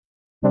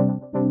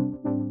What's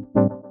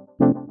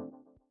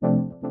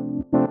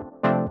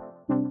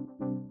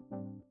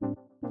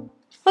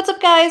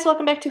up, guys?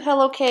 Welcome back to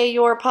Hello K,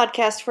 your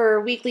podcast for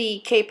weekly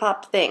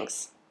K-pop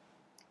things.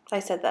 I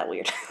said that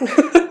weird.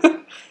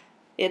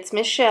 It's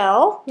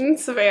Michelle. And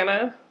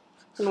Savannah.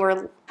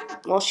 And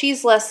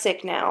she's less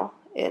sick now,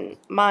 and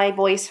my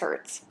voice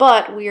hurts.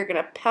 But we are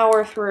going to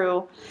power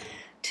through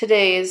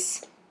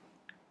today's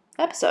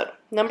episode,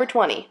 number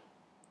 20.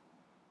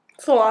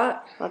 It's a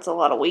lot. That's a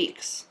lot of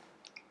weeks.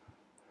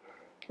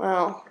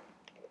 Well,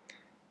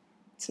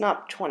 it's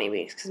not 20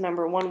 weeks, because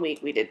remember, 1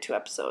 week we did 2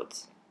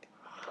 episodes.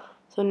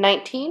 So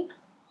 19?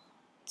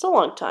 It's a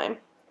long time.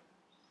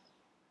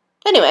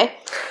 Anyway,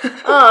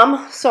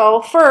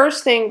 so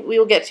first thing we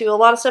will get to, a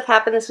lot of stuff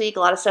happened this week, a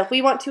lot of stuff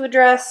we want to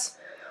address.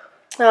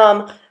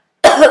 Oh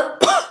my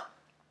god.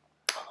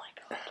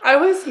 I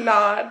was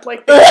not, they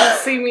could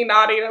see me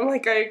nodding. I'm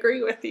like, I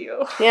agree with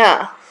you.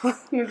 Yeah.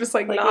 I'm just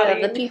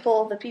nodding. Yeah,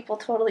 the people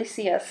totally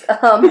see us.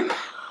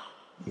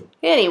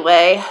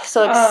 Anyway,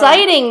 so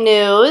exciting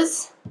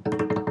news.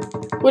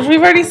 Which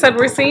we've already said,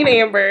 we're seeing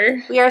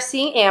Amber. We are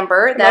seeing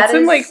Amber. That's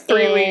in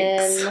 3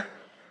 weeks.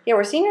 Yeah,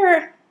 we're seeing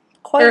her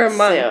quite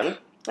soon.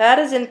 That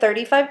is in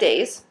 35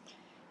 days.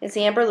 It's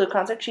the Amber Liu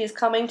concert. She's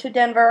coming to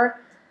Denver.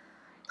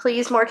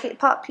 Please, more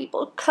K-pop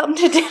people, come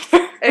to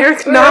Denver.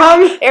 Eric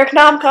Nam. Eric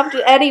Nam, come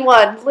to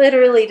anyone.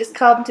 Literally, just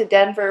come to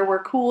Denver.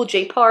 We're cool.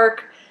 Jay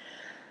Park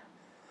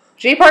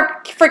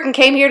freaking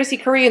came here to see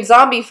Korean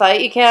Zombie fight.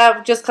 You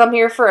can't just come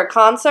here for a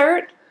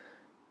concert.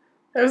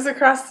 I was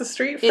across the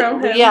street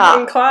from him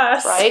in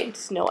class. Right?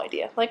 Just no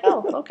idea.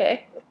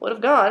 Okay. Would have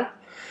gone.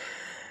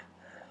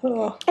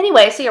 Oh.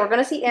 Anyway, so yeah, we're going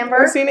to see Amber.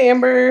 We're seeing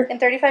Amber. In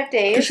 35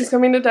 days. Because she's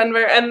coming to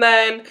Denver. And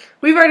then,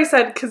 we've already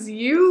said, because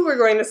you were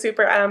going to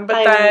Super M,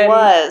 but I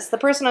was. The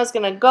person I was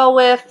going to go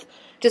with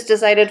just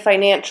decided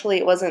financially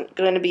it wasn't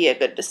going to be a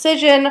good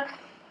decision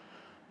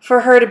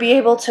for her to be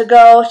able to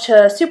go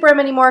to Super M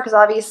anymore, because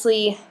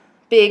obviously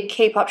big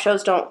K-pop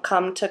shows don't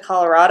come to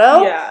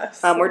Colorado.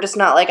 Yes. We're just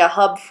not like a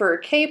hub for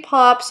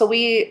K-pop, so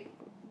we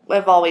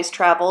have always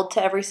traveled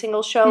to every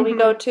single show we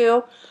go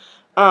to.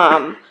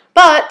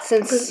 But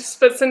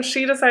since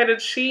she decided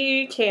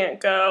she can't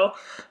go,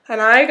 and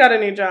I got a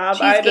new job,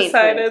 I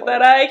decided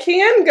that I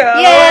can go.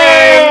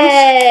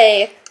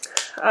 Yay!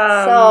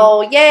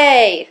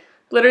 Yay!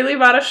 Literally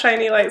bought a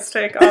shiny light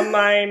stick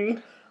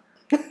online.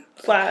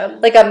 Flat.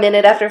 Like a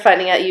minute after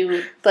finding out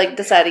you,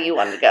 deciding you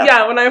wanted to go.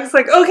 Yeah, when I was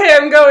like, okay,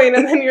 I'm going,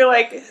 and then you're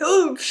like,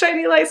 ooh,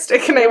 shiny light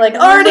stick, and I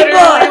already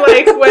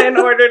bought. went and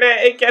ordered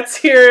it. It gets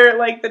here,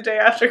 the day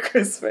after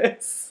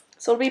Christmas.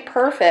 So it'll be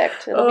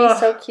perfect. It'll be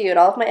so cute.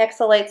 I'll have my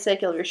EXO light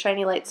stick, you'll have your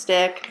shiny light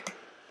stick.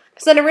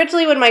 Because then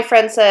originally when my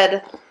friend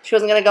said she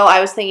wasn't going to go,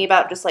 I was thinking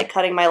about just,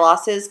 cutting my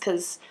losses,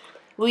 because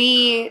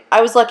I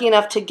was lucky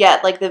enough to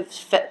get,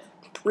 the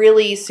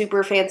really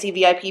super fancy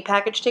VIP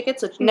package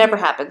tickets, which never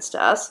happens to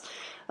us.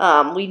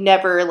 We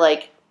never,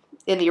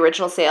 in the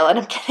original sale, end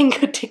up getting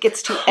good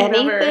tickets to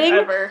anything.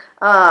 Never,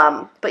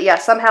 ever. But yeah,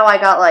 somehow I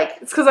got,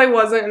 It's because I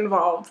wasn't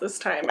involved this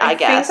time. I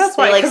guess. Think that's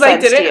why, because I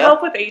didn't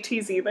help with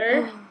ATs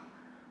either.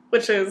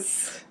 Which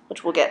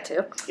we'll get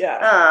to.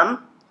 Yeah.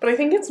 But I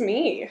think it's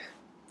me.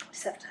 We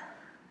just have to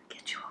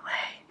get you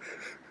away.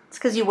 It's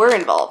because you were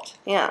involved.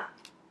 Yeah.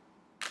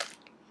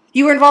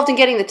 You were involved in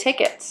getting the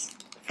tickets.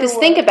 Because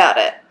think about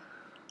it.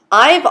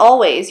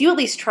 You at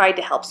least tried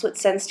to help, so it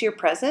sends to your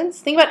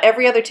presence. Think about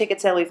every other ticket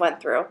sale we've went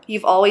through.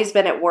 You've always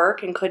been at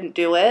work and couldn't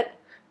do it.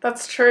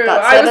 That's true.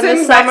 I was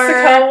in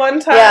Mexico one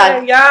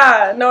time.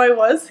 Yeah. No, I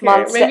was here.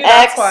 Months Maybe to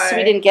that's X, why.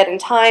 we didn't get in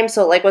time,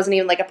 so it wasn't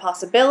even a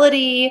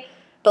possibility.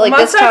 But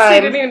Months this time,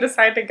 we didn't even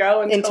decide to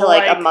go until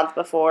a month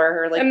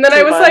before, or and then 2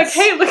 I was months.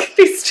 hey, look at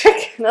these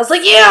chickens. And I was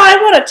yeah, I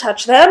want to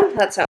touch them.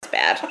 That sounds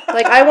bad.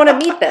 I want to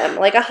meet them,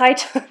 a high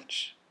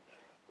touch.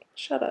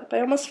 Shut up!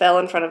 I almost fell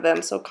in front of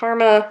them, so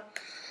karma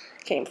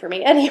came for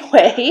me.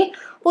 Anyway,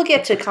 we'll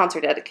get to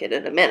concert etiquette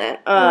in a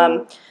minute.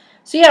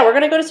 So yeah, we're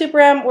gonna go to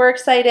Super M. We're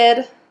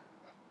excited.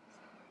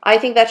 I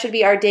think that should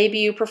be our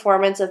debut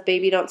performance of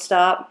 "Baby Don't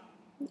Stop."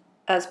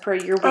 As per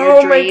your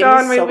weird dreams. Oh my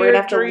god, my so weird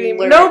we're gonna dream.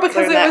 Have to No,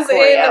 because we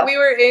choreo.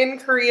 were in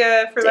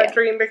Korea for that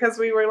dream because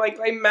we were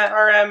I met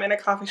RM in a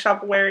coffee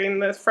shop wearing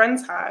the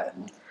Friends hat.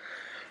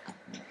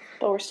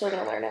 But we're still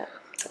gonna learn it.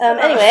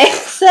 Anyway,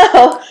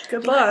 so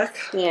good luck.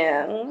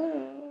 Yeah.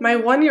 My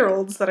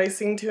 1-year-olds that I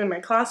sing to in my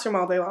classroom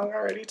all day long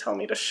already tell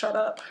me to shut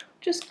up.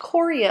 Just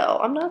choreo.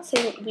 I'm not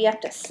saying we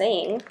have to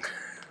sing.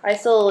 I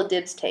still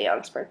dibs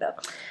Taeyong's part though.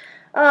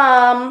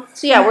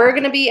 So yeah, we're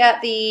gonna be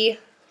at the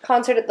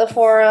concert at the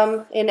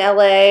Forum in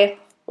LA,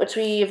 which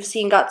we've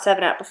seen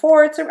GOT7 at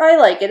before. I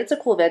like it. It's a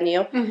cool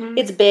venue. Mm-hmm.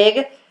 It's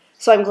big,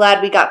 so I'm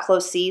glad we got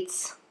close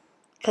seats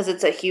because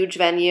it's a huge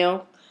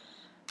venue.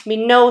 I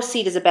mean, no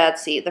seat is a bad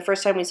seat. The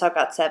first time we saw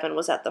GOT7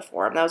 was at the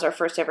Forum. That was our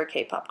first ever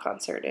K-pop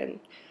concert,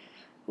 and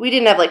we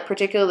didn't have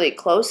particularly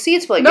close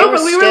seats, but no, but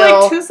we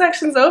were 2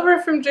 sections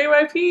over from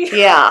JYP.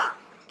 Yeah,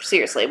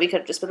 seriously, we could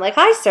have just been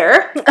hi,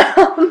 sir.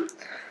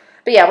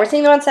 But yeah, we're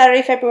seeing them on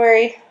Saturday,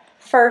 February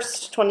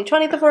 1st,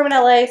 2020 at the Forum in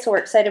LA, so we're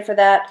excited for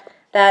that.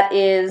 That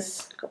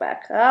is, go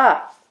back,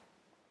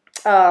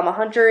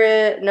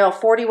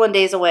 41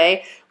 days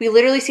away. We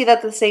literally see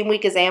that the same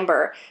week as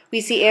Amber.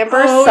 We see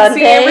Amber Sunday. We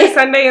see Amber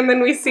Sunday, and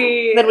then we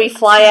see... Then we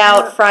fly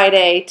out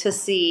Friday to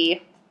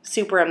see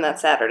Super M that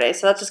Saturday.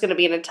 So that's just going to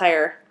be an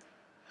entire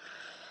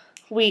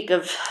week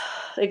of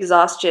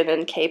exhaustion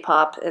and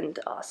K-pop and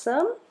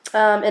awesome.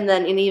 And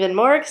then in even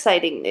more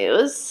exciting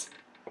news,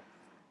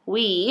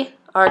 we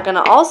are going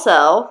to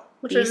also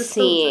be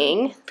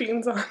seeing...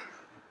 Beans on.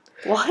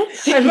 What?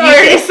 I've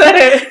already said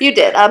it. You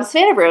did.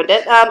 Savannah ruined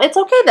it. It's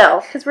okay,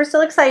 though, because we're still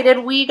excited.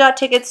 We got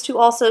tickets to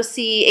also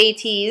see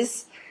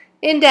ATEEZ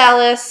in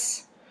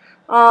Dallas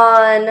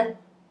on...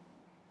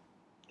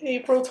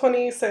 April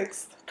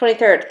 26th.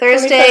 23rd.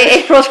 Thursday,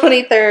 23rd. April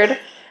 23rd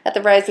at the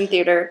Verizon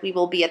Theater. We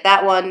will be at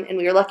that one, and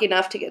we were lucky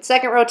enough to get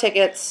second row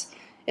tickets,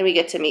 and we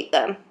get to meet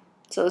them.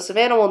 So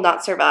Savannah will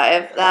not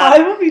survive. I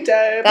will be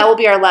dead. That will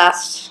be our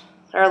last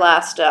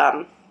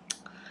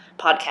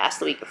podcast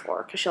the week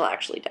before, because she'll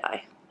actually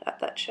die at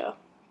that show.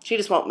 She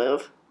just won't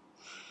move.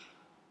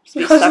 Just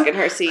be stuck in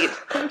her seat.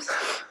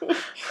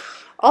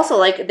 Also,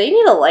 they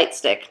need a light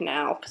stick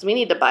now, because we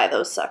need to buy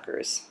those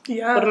suckers.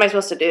 Yeah. What am I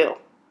supposed to do?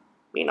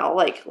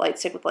 Light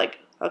stick with,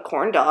 a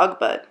corn dog,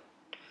 but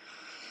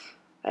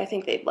I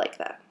think they'd like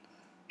that.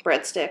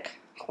 Breadstick,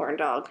 corn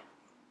dog.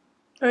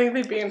 I think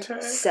they'd be into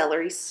it.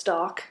 Celery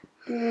stalk.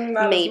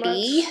 Not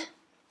maybe. As much.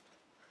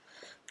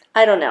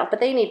 I don't know, but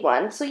they need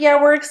one. So,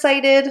 yeah, we're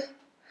excited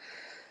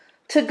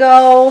to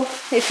go.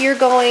 If you're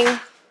going,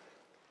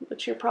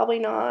 which you're probably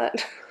not,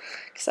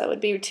 because that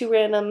would be too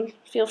random,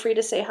 feel free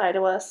to say hi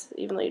to us,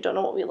 even though you don't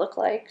know what we look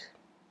like.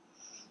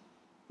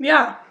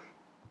 Yeah.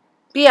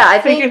 But yeah, I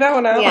think... Figure that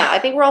one out. Yeah, I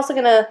think we're also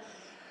going to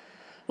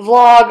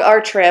vlog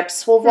our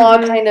trips. We'll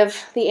vlog kind of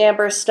the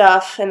Amber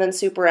stuff, and then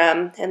Super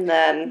M, and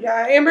then...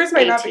 Yeah, Amber's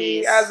might not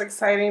be as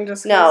exciting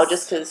just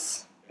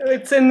because...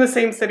 It's in the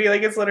same city.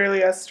 It's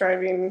literally us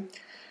driving...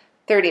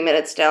 30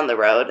 minutes down the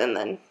road, and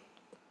then...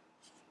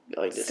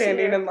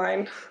 Standing in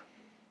line.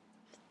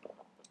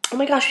 Oh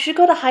my gosh, we should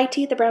go to high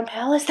tea at the Brown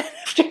Palace that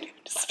afternoon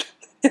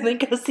and then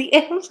go see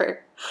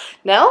Amber.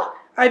 No?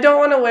 I don't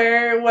want to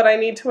wear what I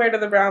need to wear to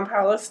the Brown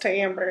Palace to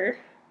Amber.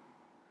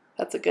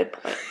 That's a good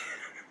point.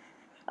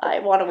 I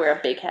want to wear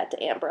a big hat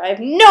to Amber. I have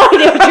no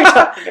idea what you're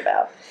talking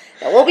about.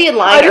 No, we'll be in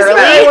line early.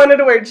 I wanted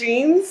to wear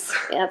jeans.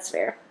 Yeah, that's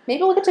fair.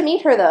 Maybe we'll get to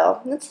meet her,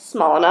 though. It's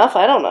small enough.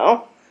 I don't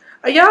know.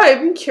 Yeah,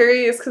 I'm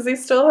curious, because they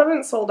still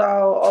haven't sold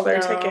out all their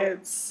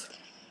tickets.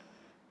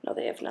 No,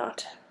 they have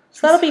not.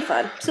 So that'll be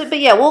fun. But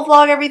yeah, we'll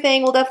vlog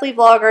everything. We'll definitely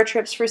vlog our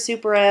trips for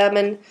Super M.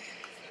 And,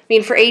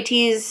 for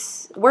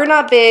ATEEZ, we're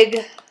not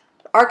big.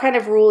 Our kind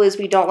of rule is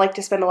we don't like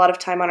to spend a lot of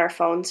time on our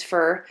phones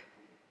for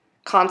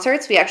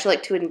concerts. We actually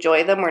like to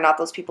enjoy them. We're not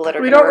those people that are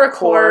going to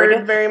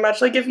record very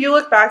much. If you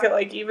look back at,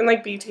 even,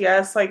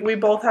 BTS, we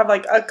both have,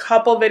 a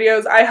couple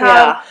videos. I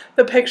have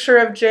the picture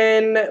of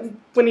Jin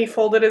when he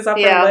folded his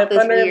upper lip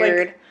under.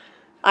 Weird.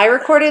 I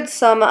recorded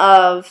some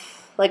of...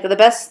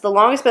 the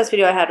longest best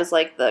video I had was,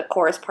 the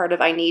chorus part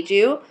of I Need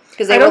You,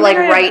 because they were,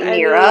 right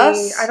near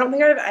us. I don't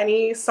think I have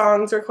any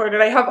songs recorded.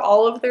 I have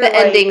all of their, the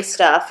ending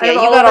stuff. Yeah, you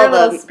got all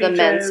the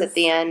mints at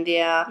the end,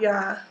 yeah.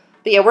 Yeah.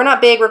 But, yeah, we're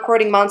not big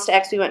recording Monsta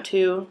X. We went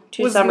to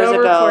two summers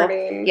ago.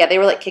 Recording. Yeah, they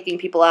were, kicking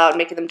people out and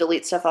making them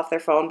delete stuff off their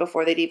phone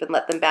before they'd even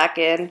let them back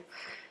in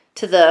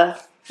to the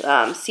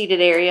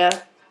seated area.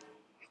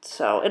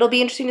 So, it'll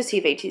be interesting to see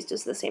if ATEEZ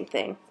does the same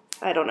thing.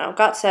 I don't know.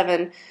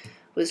 GOT7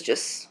 was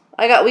just...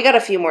 We got a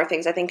few more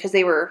things, I think, because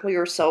we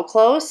were so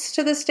close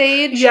to the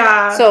stage.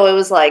 Yeah. So it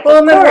was of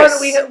then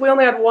course. We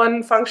only had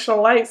one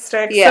functional light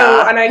stick.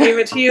 Yeah. And I gave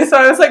it to you, so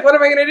I was like, what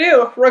am I going to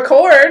do?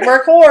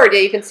 Record. Yeah,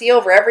 you can see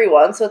over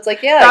everyone. So it's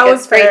that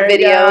was great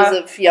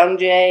videos of Young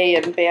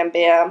Jae and Bam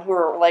Bam, who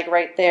are, like,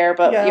 right there.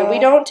 But we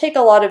don't take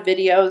a lot of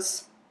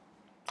videos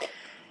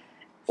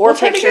or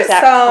pictures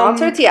at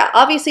concerts. Yeah,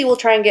 obviously we'll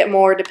try and get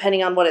more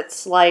depending on what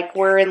it's like.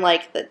 We're in,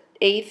 like, the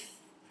 8th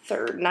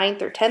or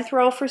 9th or 10th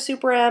row for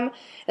Super M,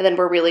 and then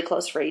we're really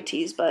close for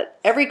ATEEZ. But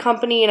every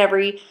company and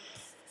every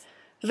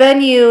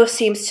venue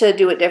seems to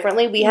do it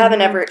differently. We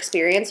haven't ever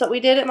experienced what we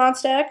did at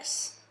Monsta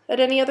X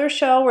at any other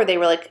show, where they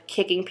were, like,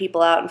 kicking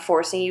people out and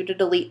forcing you to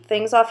delete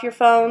things off your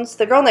phones.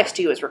 The girl next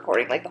to you was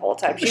recording, like, the whole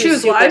time. She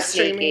was super live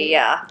sneaky. streaming.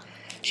 Yeah.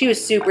 She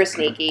was super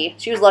sneaky.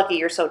 She was lucky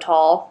you're so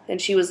tall, and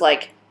she was,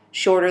 like,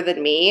 shorter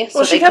than me,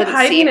 so she kept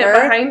hiding it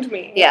behind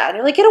me. Yeah, and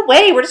they're like, get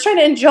away, we're just trying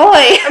to enjoy.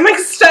 I'm like,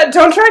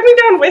 don't drag me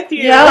down with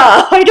you.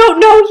 Yeah, I don't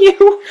know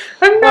you.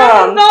 I'm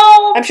not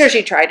involved. I'm sure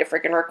she tried to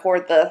freaking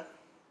record the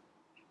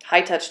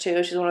High Touch,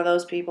 too. She's one of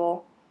those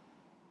people.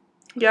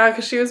 Yeah,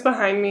 because she was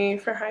behind me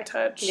for High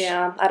Touch.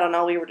 Yeah, I don't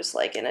know, we were just,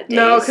 like, in a daze.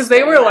 No, because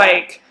they were,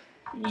 like...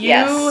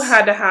 You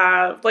had to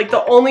have, like,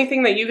 the only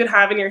thing that you could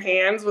have in your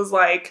hands was,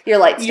 like... Your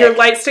light stick. Your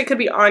light stick could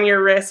be on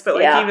your wrist, but,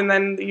 like, even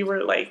then you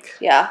were, like...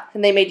 Yeah,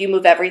 and they made you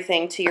move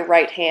everything to your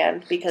right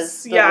hand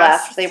because the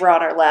left, they were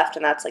on our left,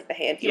 and that's, like, the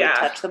hand you would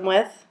touch them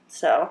with.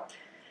 So,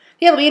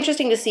 yeah, it'll be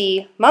interesting to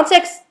see. Monsta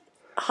X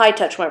High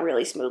Touch went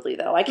really smoothly,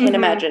 though. I can't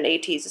imagine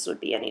ATEEZ would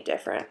be any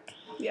different.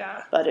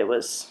 Yeah. But it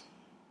was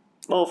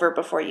over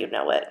before you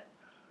know it.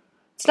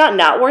 it's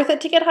not worth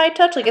it to get high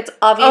touch. Like, it's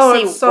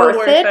obviously it's so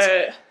worth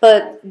it.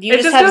 But you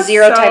just have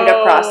zero time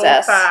to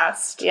process.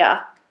 Fast.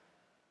 Yeah.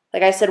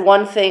 Like, I said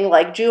one thing,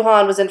 like,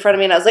 Juhan was in front of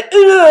me, and I was like,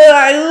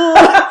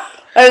 I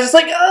was just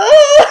like,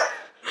 ugh.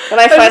 And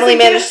I finally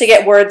managed to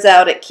get words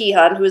out at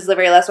Kihan, who was the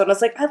very last one. I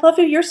was like, I love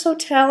you, you're so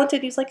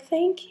talented. He was like,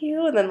 thank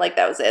you. And then, like,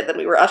 that was it. Then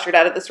we were ushered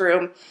out of this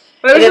room.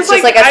 But and it's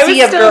just like a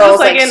sea of girls,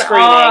 like, in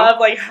screaming. Awe of,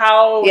 like,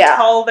 how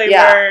tall they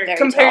were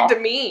compared to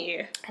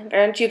me.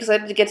 Aren't you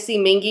excited to get to see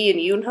Mingi and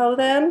Yoonho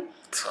then?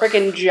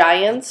 Freaking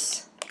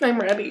giants. I'm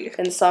ready.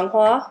 And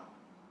Sunghwa.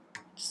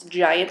 Just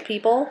giant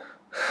people.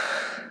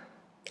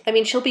 I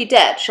mean, she'll be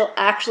dead. She'll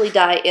actually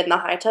die in the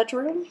high touch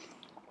room.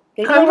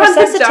 Maybe they'll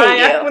resuscitate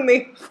you when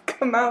they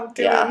come out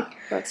doing. Yeah,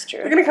 that's true.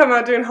 They're gonna come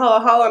out doing holla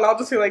holla, and I'll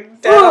just be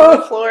like dead on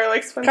the floor,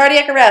 like Spencer.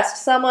 Cardiac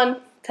arrest. Someone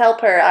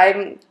help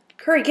her.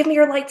 Curry, give me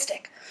your light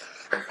stick.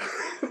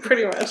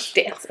 Pretty much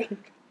dancing.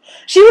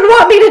 She would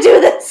want me to do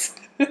this.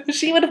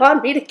 She would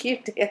want me to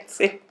keep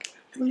dancing.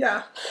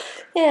 Yeah.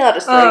 Yeah, I'll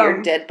just throw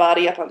your dead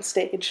body up on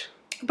stage.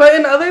 But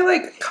in other,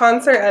 like,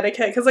 concert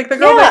etiquette, because, like, the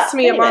girl next to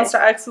me at Monster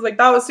X was like,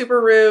 that was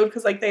super rude,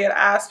 because, like, they had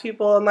asked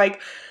people, and,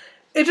 like,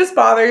 it just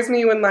bothers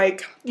me when,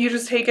 like, you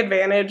just take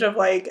advantage of,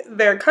 like,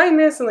 their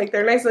kindness and, like,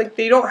 their nice, like,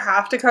 they don't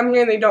have to come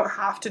here and they don't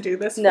have to do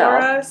this for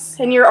us.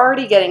 And you're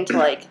already getting to,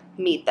 like,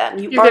 meet them.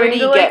 You're already getting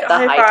to, like, get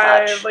the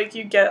high touch. Like,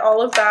 you get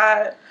all of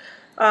that.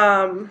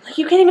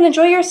 You can't even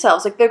enjoy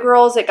yourselves. Like, the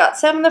girls that got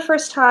 7 the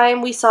first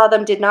time we saw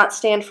them did not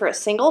stand for a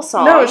single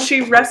song. No,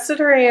 she rested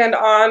her hand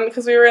on,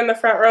 because we were in the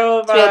front row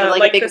of, so we had,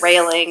 like, a big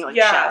railing, like,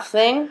 chef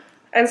thing.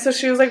 And so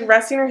she was, like,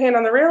 resting her hand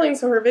on the railing,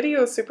 so her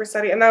video was super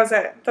steady, and that was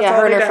it. That's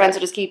all her and her friends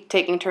would just keep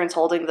taking turns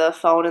holding the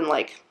phone and,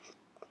 like...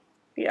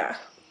 Yeah.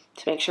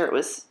 To make sure it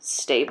was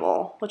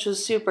stable, which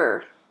was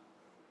super...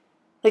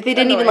 Like, they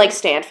didn't even, like,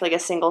 stand for, like, a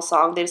single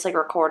song. They just, like,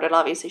 recorded.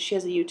 Obviously, she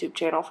has a YouTube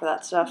channel for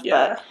that stuff,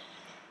 but...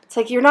 It's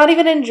like, you're not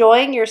even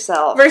enjoying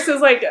yourself. Versus,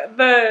 like,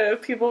 the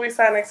people we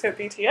sat next to at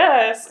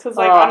BTS, because,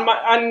 like,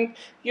 on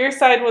your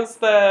side was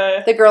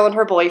the girl and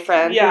her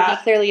boyfriend, who he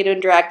clearly had been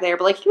dragged there,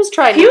 but, like, he was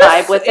trying to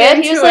vibe with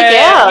it. He was like,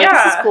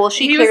 this is cool.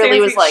 She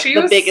clearly was, like,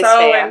 the biggest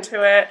fan. She was so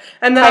into it.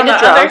 And then on the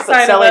other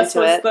side of us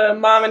was the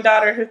mom and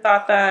daughter who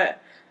thought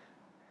that,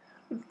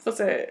 was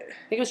it?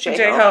 I think it was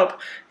J-Hope.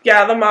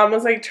 Yeah, the mom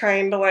was, like,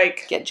 trying to,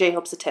 like... get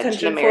J-Hope's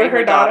attention to marry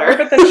her daughter.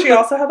 But then she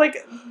also had,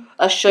 like...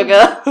 a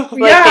sugar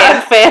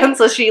fan,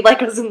 so she, like,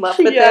 was in love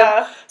with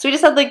him. So we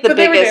just had, like, the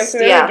biggest,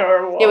 they were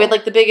adorable. Yeah, we had,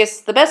 like,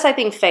 the best, I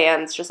think,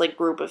 fans, just, like,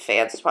 group of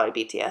fans is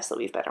probably BTS that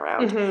we've been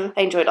around. Mm-hmm.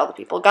 I enjoyed all the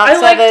people.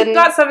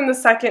 GOT7 the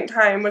second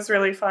time was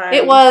really fun.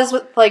 It was,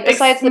 like,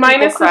 besides the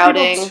people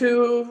crowding. Minus the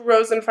people 2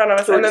 rows in front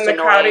of us, and then the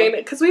crowding.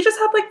 Because we just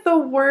had, like, the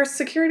worst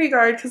security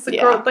guard, because the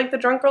girl, like, the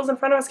drunk girls in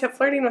front of us kept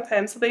flirting with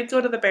him, so they'd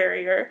go to the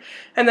barrier.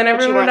 And then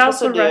everyone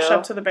else would rush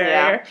up to the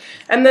barrier. Yeah.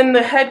 And then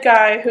the head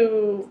guy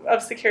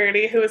of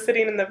security, who was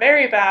sitting in the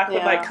very back,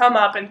 would, like, come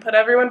up and put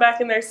everyone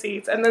back in their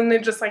seats, and then they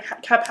just, like,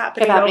 kept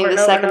happening over the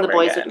second the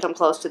boys would come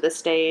close to the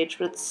stage.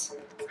 But it's...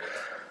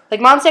 Like,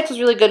 Monsta X was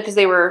really good because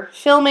they were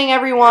filming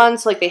everyone,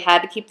 so, like, they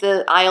had to keep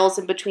the aisles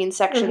in between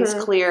sections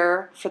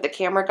clear for the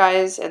camera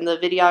guys and the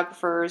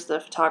videographers, the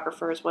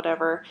photographers,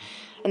 whatever.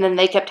 And then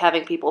they kept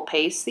having people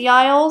pace the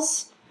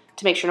aisles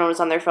to make sure no one was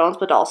on their phones,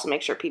 but to also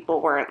make sure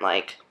people weren't,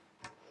 like,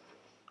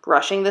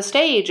 rushing the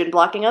stage and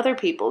blocking other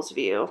people's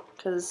view.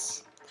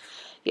 Because...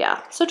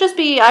 yeah, so just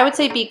I would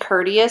say be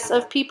courteous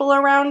of people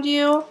around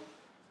you.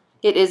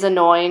 It is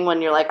annoying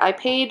when you're like, I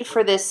paid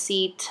for this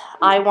seat.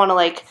 I want to,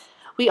 like,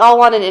 we all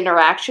want an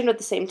interaction at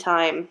the same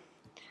time.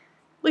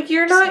 Like,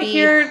 you're not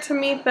here to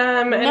meet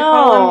them and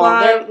fall in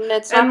love.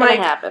 It's not going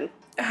to happen.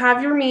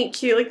 Have your meet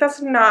cute. Like, that's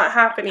not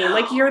happening.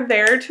 Like, you're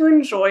there to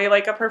enjoy,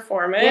 like, a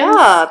performance.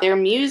 Yeah, their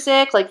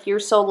music. Like, you're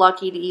so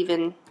lucky to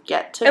even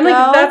get to go. And,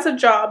 like, that's a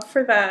job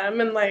for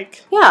them. And,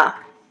 like... yeah.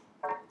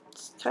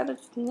 It's kind of,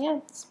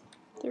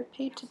 they're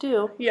paid to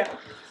do. Yeah.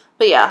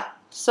 But yeah,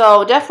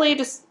 so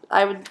definitely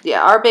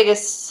our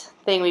biggest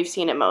thing we've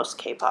seen at most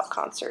K-pop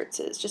concerts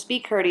is just be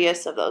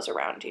courteous of those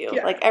around you.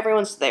 Yeah. Like,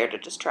 everyone's there to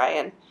just try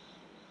and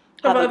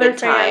have a good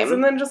time.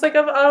 And then just, like,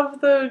 of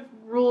the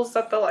rules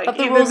that the, like, of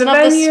the rules and of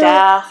the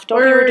staff.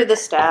 Don't be rude to the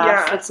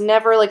staff. Yeah. It's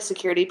never, like,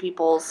 security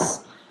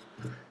people's...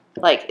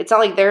 Like, it's not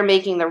like they're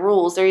making the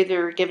rules. They're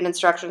either given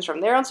instructions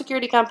from their own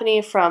security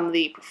company, from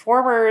the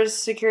performer's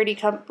security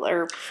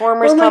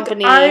performer's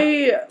company.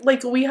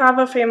 We have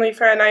a family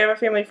friend. I have a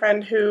family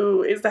friend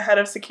who is the head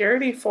of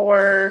security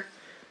for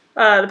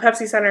the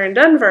Pepsi Center in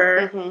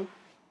Denver.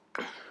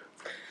 Mm-hmm.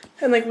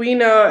 And, like, we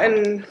know,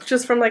 and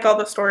just from, like, all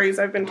the stories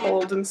I've been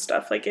told and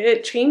stuff, like,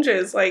 it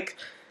changes, like,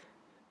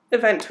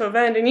 event to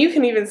event. And you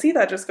can even see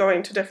that just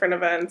going to different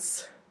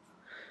events,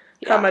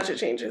 how much it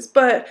changes.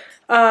 But,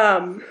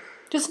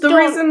 just the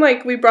reason,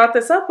 like, we brought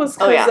this up was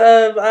because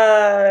of,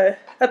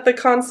 at the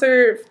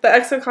concert, the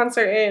EXO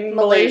concert in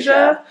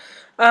Malaysia,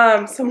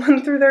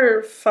 someone threw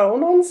their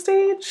phone on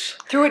stage.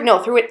 Threw it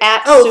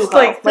at Suho.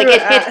 Like,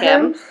 it hit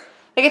him.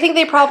 Like, I think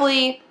they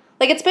probably,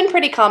 Like, it's been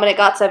pretty common at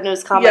Got7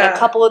 News common. Yeah. A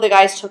couple of the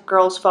guys took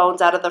girls'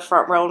 phones out of the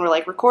front row and were,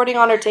 like, recording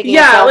on or taking a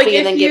Yeah, selfie like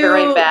and then give it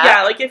right back.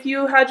 Yeah, like if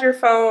you had your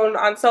phone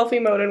on selfie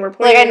mode and were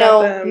pointing Like, I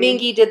know at them.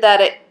 Mingy did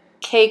that at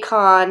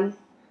KCON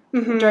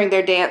during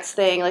their dance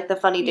thing, like the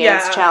funny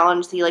dance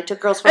challenge. He, like, took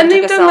girls' phones, and took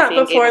a they've done selfie, that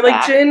and gave before. it Like,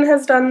 back. Jin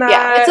has done that.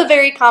 Yeah, it's a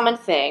very common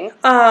thing.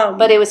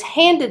 But it was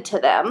handed to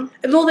them.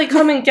 Well, they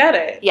come and get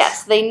it.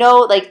 Yes, they know,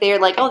 like, they're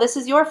like, oh, this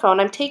is your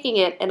phone, I'm taking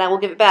it, and I will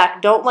give it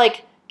back. Don't,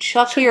 like,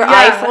 chuck your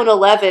iPhone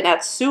 11 at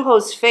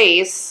Suho's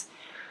face,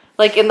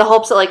 like, in the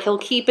hopes that, like, he'll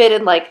keep it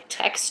and, like,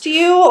 text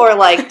you or,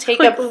 like, take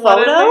a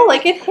photo.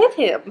 Like, it hit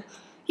him.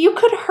 You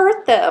could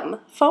hurt them.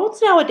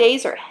 Phones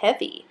nowadays are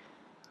heavy.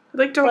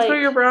 Like, don't throw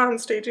your bra on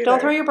stage either.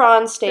 Don't throw your bra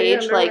on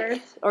stage,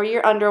 or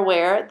your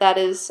underwear. That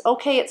is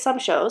okay at some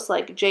shows.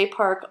 Like, Jay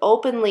Park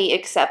openly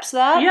accepts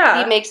that.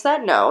 Yeah. He makes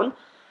that known.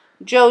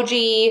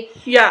 Joji,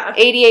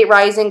 88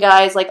 Rising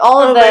guys, like,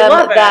 all of them,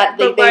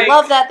 they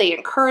love that. They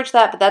encourage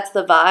that, but that's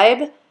the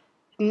vibe.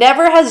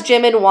 Never has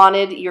Jimin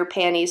wanted your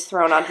panties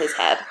thrown on his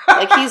head.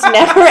 Like, he's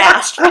never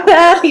asked for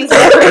that. He's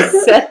never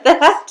said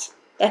that.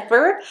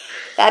 Ever.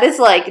 That is,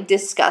 like,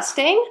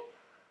 disgusting.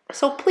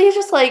 So please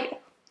just, like,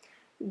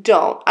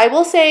 don't. I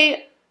will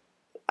say,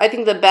 I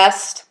think the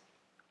best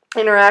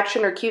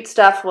interaction or cute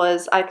stuff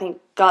was, I think,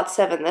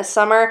 Got7 this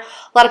summer.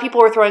 A lot of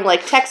people were throwing,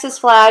 like, Texas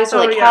flags or,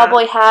 like,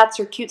 cowboy hats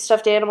or cute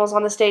stuffed animals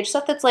on the stage.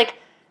 Stuff that's, like,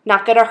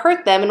 not going to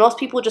hurt them. And most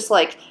people just,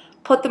 like,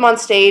 put them on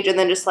stage and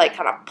then just, like,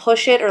 kind of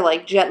push it or,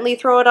 like, gently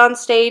throw it on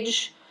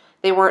stage.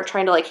 They weren't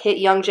trying to, like, hit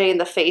Young Jae in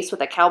the face with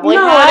a cowboy hat.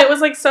 No, and it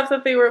was, like, stuff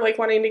that they were, like,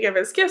 wanting to give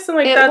as gifts. And,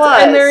 like,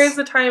 and there is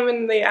a time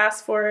when they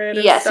ask for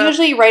it. Yes,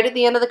 usually right at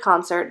the end of the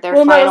concert, their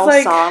final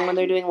song when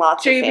they're doing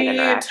lots of fan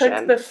interaction. JB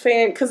took the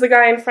fan, because the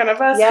guy in front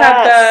of us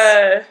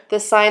had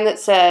the sign that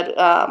said,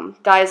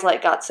 guys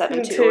like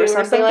Got7 too, or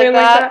something like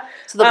that.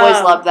 So the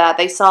boys loved that.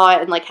 They saw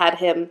it and, like, had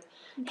him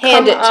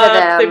hand it to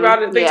them. They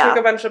brought it. They took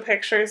a bunch of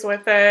pictures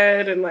with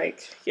it, and,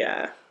 like,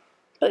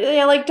 But,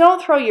 yeah, like,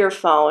 don't throw your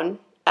phone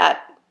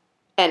at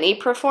any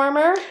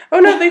performer. Oh,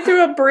 no, they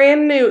threw a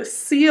brand new,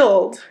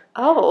 sealed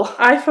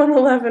iPhone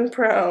 11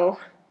 Pro.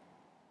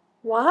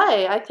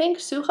 Why? I think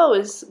Suho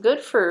is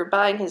good for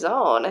buying his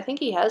own. I think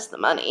he has the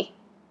money.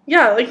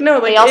 Yeah, like, no,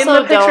 like, they also in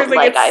the pictures, don't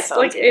like, it's, iPhones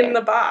like, either. in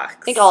the box.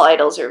 I think all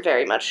idols are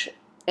very much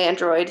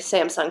Android,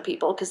 Samsung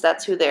people, because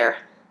that's who they're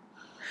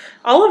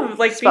all of,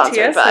 like,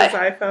 BTS by. has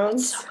iPhones.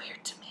 It's so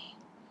weird to me.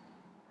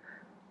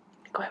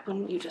 Why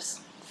wouldn't you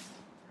just...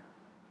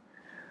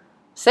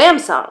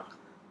 Samsung.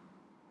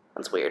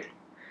 That's weird.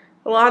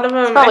 A lot of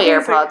them... It's probably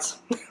AirPods.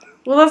 Like,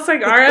 well, that's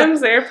like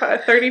RM's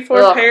AirPods.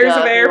 34 pairs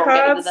of AirPods. Won't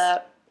get into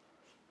that.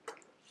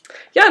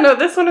 Yeah, no,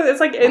 this one is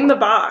like in the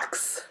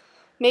box.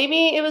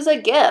 Maybe it was a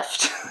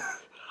gift.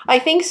 I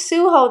think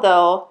Suho,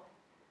 though,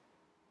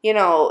 you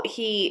know,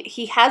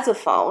 he has a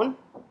phone.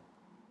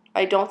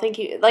 I don't think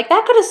he... Like,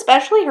 that could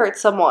especially hurt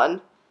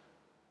someone.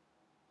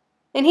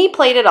 And he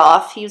played it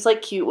off. He was,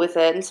 like, cute with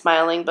it and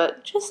smiling,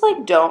 but just,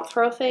 like, don't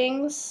throw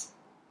things.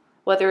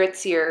 Whether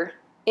it's your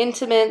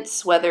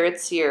intimates, whether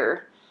it's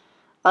your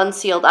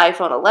unsealed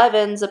iPhone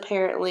 11s,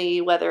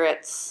 apparently, whether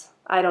it's...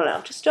 I don't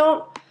know. Just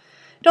don't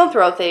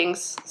throw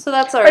things. So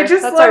that's our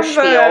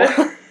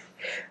spiel.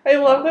 I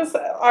love this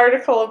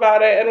article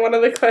about it, and one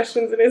of the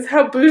questions is,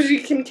 how bougie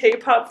can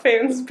K-pop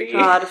fans be?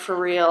 God, for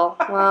real.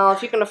 Well,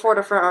 if you can afford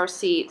a front row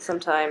seat,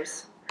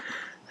 sometimes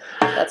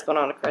that's going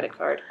on a credit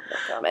card.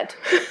 No comment.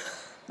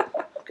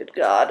 Good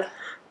God.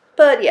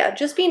 But yeah,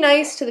 just be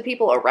nice to the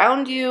people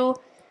around you.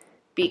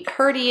 Be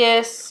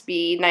courteous.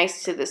 Be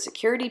nice to the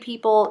security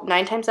people.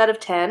 9 times out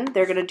of 10,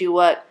 they're going to do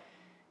what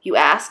you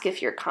ask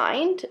if you're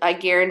kind. I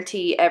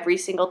guarantee every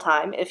single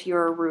time if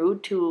you're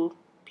rude to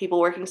people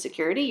working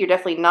security, you're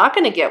definitely not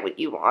going to get what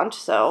you want.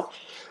 So,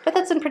 but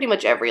that's in pretty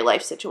much every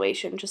life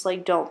situation. Just,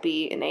 like, don't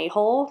be an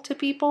a-hole to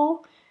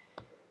people,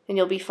 and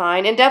you'll be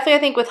fine. And definitely, I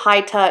think with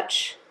high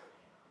touch,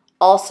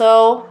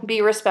 also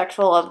be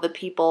respectful of the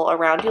people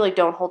around you. Like,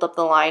 don't hold up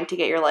the line to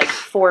get your, like,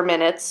 4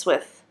 minutes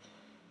with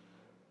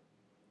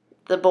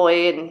the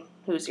boy and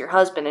who's your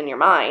husband in your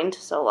mind.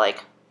 So,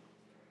 like,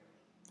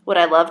 would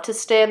I love to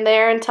stand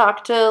there and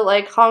talk to,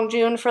 like,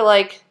 Hongjoon for,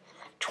 like,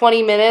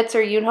 20 minutes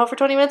or Yoonho for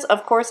 20 minutes?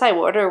 Of course I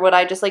would. Or would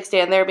I just, like,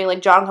 stand there and be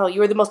like, Jongho,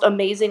 you are the most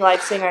amazing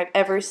live singer I've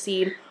ever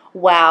seen.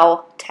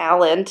 Wow,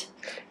 talent.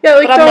 Yeah,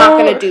 like, but I'm not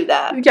going to do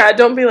that. Yeah,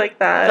 don't be like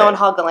that. Don't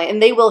hug the line.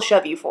 And they will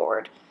shove you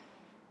forward.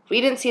 We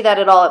didn't see that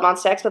at all at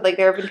Monsta X, but, like,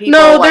 there have been people,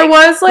 there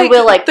was, like, who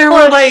will, like, there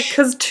push. were, like,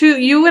 because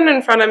you went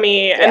in front of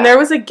me, and there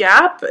was a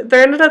gap.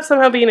 There ended up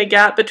somehow being a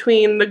gap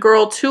between the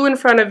girl 2 in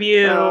front of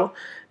you. Oh.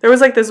 There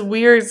was, like, this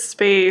weird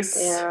space.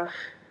 Yeah.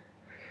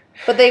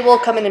 But they will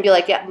come in and be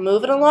like, yeah,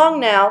 move it along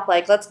now.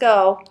 Like, let's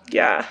go.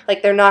 Yeah.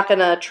 Like, they're not going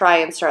to try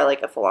and start,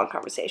 like, a full-on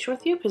conversation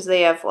with you because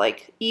they have,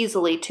 like,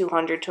 easily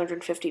 200,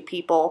 250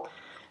 people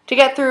to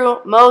get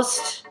through.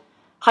 Most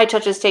high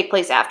touches take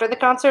place after the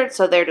concert,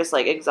 so they're just,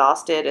 like,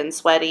 exhausted and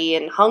sweaty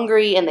and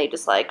hungry, and they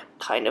just, like,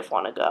 kind of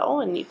want to go,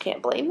 and you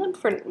can't blame them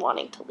for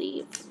wanting to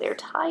leave. They're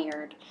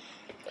tired.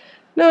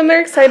 No, and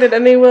they're excited,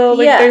 and they will,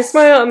 like, they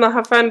smile and they'll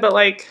have fun, but,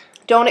 like...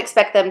 Don't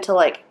expect them to,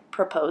 like,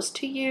 propose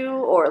to you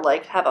or,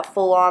 like, have a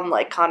full-on,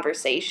 like,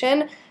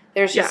 conversation.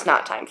 There's just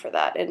not time for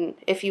that. And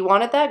if you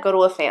wanted that, go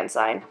to a fan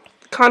sign.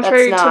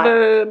 Contrary to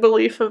the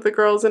belief of the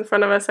girls in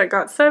front of us at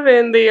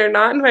Got7, they are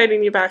not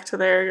inviting you back to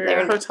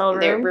their hotel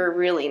room. They're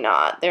really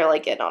not. They're,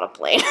 like, getting on a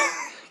plane.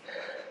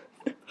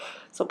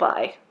 So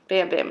bye.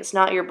 Bam Bam. It's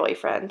not your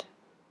boyfriend.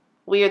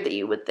 Weird that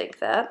you would think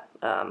that.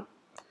 I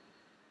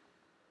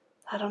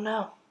don't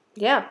know.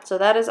 Yeah, so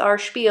that is our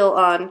spiel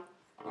on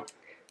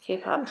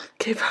K-pop.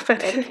 K-pop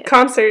etiquette.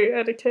 Concert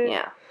etiquette.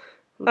 Yeah.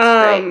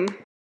 Great.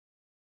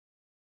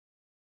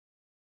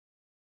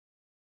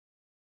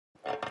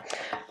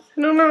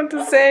 I don't know what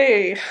to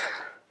say.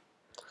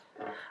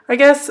 I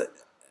guess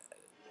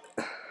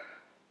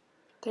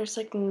there's,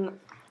 like,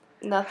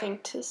 nothing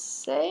to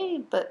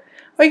say, but...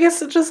 I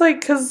guess it's just, like,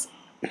 because...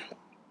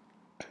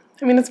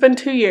 I mean, it's been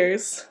 2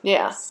 years.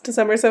 Yeah. It's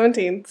December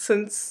 17th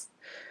since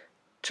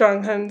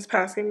Jonghyun's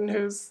passing,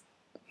 who's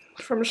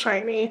from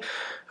SHINee,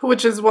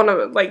 which is one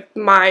of, like,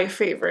 my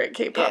favorite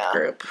K-pop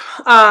group.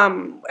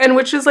 And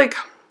which is, like...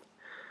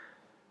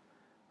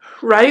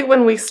 right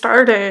when we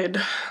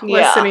started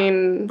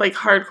listening, like,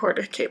 hardcore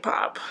to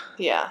K-pop.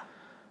 Yeah.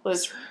 It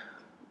was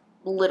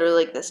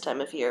literally, like, this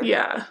time of year.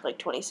 Yeah. Like,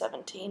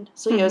 2017.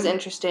 So, yeah, it was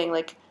interesting.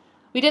 Like,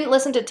 we didn't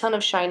listen to a ton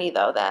of SHINee,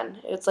 though, then.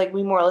 It's, like,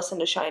 we more listened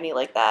to SHINee,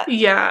 like, that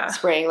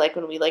spring, like,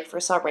 when we, like,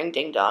 first saw Ring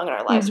Ding Dong and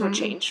our lives were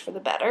changed for the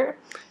better.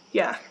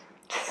 Yeah.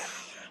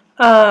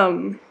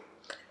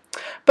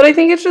 But I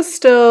think it's just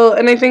still,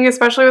 and I think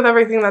especially with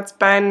everything that's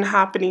been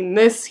happening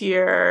this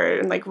year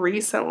and, like,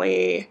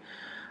 recently...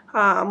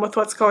 with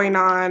what's going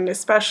on,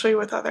 especially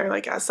with other,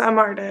 like, SM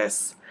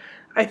artists,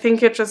 I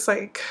think it just,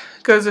 like,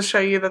 goes to show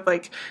you that,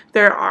 like,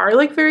 there are,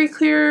 like, very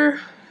clear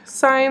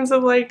signs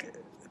of, like,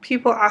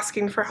 people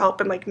asking for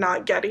help and, like,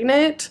 not getting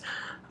it.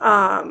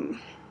 And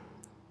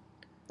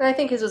I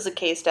think his was a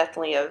case,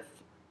 definitely, of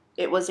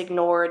it was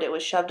ignored, it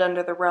was shoved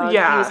under the rug.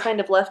 Yeah. He was kind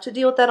of left to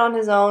deal with that on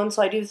his own,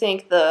 so I do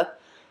think the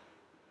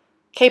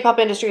K-pop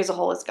industry as a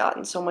whole has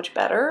gotten so much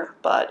better,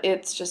 but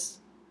it's just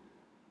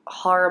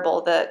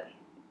horrible that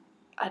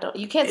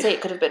you can't say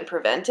it could have been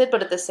prevented,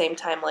 but at the same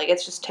time, like,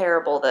 it's just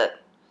terrible that,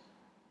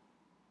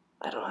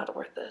 I don't know how to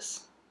word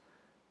this.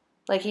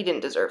 Like, he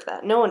didn't deserve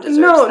that. No one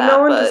deserves that. No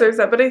one deserves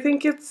that, but I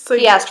think it's, like...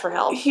 he asked for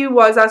help. He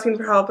was asking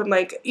for help, and,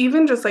 like,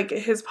 even just, like,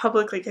 his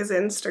public, like, his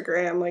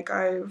Instagram, like,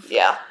 I've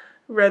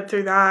read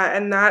through that,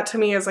 and that, to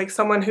me, is, like,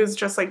 someone who's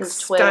just, like, his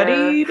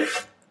studied...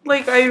 Twitter.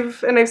 Like, I've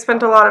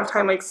spent a lot of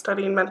time, like,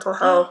 studying mental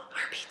health.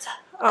 Pizza.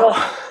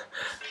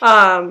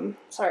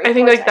 Sorry. I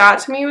think, like, that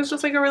to me was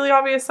just, like, a really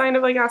obvious sign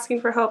of, like, asking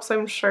for help. So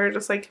I'm sure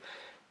just, like,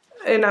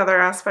 in other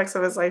aspects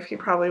of his life he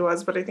probably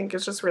was. But I think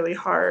it's just really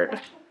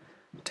hard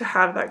to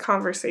have that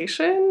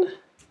conversation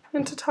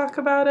and to talk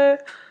about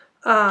it.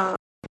 And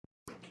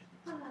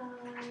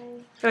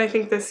I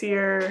think this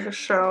year has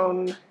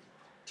shown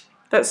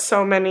that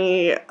so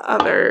many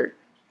other...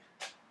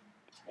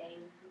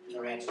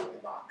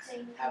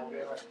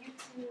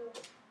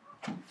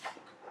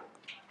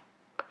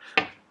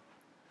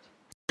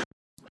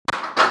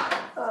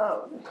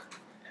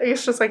 I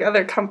guess just, like,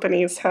 other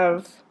companies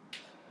have...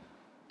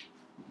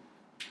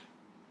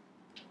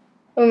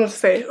 I don't know what to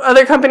say.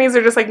 Other companies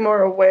are just, like,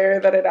 more aware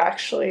that it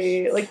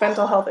actually... Like,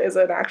 mental health is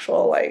an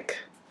actual, like...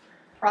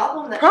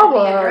 Problem that should be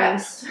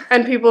addressed.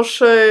 And people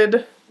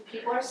should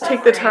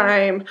take the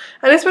time.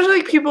 And especially,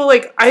 like, people,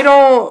 like, I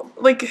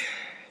don't... Like...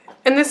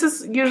 And this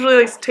is usually,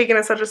 like, taken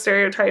as such a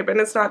stereotype. And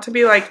it's not to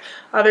be, like,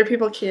 other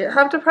people can't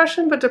have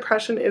depression. But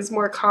depression is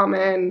more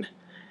common...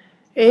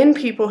 in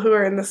people who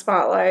are in the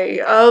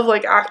spotlight of,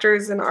 like,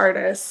 actors and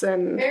artists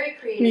and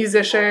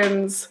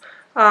musicians.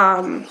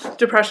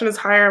 Depression is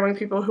higher among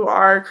people who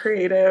are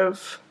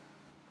creative.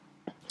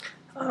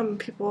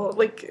 People,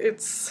 like,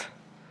 it's...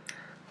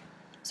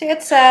 So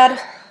it's sad.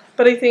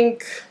 But I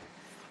think,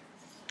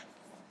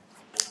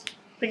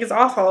 like, it's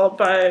awful,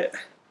 but...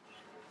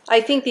 I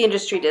think the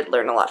industry did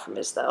learn a lot from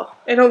his, though.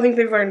 I don't think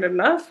they've learned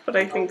enough, but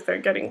I think they're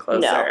getting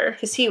closer. No,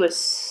 because he was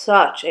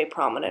such a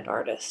prominent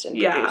artist and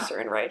producer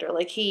and writer.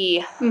 Like,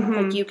 he,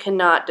 like, you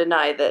cannot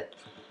deny that.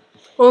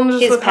 Well, and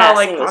just his with how,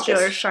 like, just,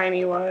 popular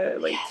SHINee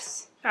was, like,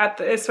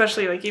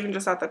 especially, like, even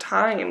just at the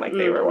time, like,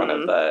 they were one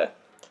of the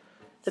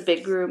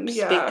big groups,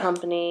 big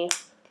company.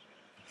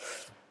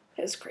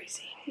 It was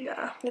crazy.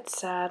 Yeah. It's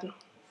sad.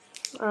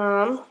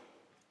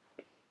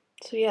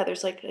 So, yeah,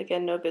 there's, like,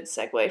 again, no good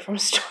segue from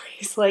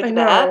stories like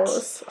that.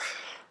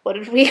 What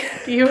did we...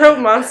 You wrote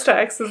Monsta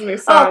X's new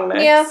song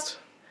next.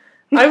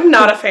 Yeah. I'm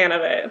not a fan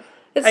of it.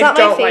 It's not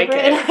my favorite. Like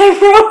it. And I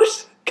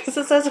wrote, because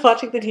as I was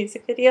watching the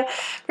music video,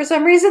 for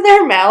some reason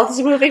their mouths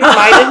moving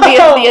reminded me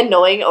of the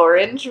Annoying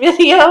Orange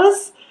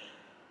videos.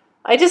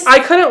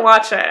 I couldn't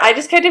watch it. I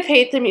just kind of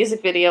hate the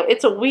music video.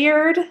 It's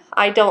weird.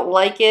 I don't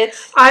like it.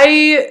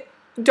 I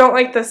don't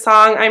like the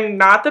song. I'm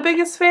not the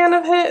biggest fan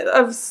of it.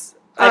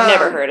 I've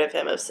never heard of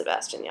him, of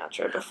Sebastian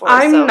Yatra, before,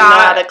 I'm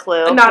not a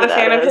clue. Not a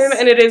fan of him,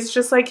 and it is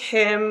just, like,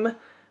 him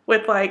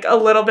with, like, a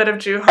little bit of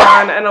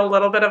Juhan and a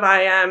little bit of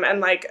IM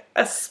and, like,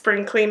 a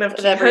sprinkling of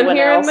Kihyun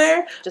here and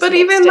there. But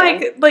even,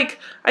 like,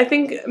 I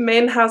think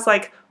Min has,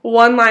 like,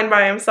 one line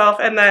by himself,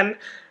 and then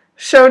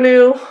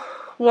Shonu,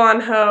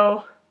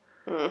 Wonho,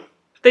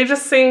 they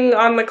just sing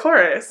on the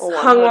chorus.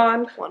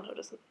 Hungwon. Wonho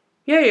doesn't.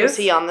 Yeah, he is. Was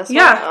he on this one?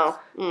 Yeah.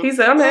 Oh. He's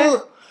on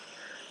it.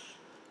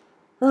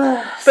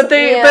 But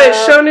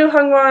Shonu,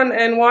 Hungwon,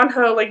 and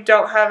Wonho, like,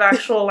 don't have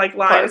actual, like,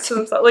 lines to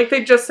themselves. Like,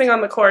 they just sing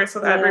on the chorus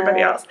with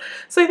everybody else.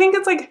 So I think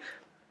it's, like,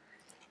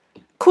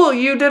 cool,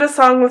 you did a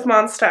song with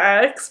Monsta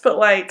X, but,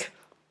 like,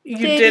 you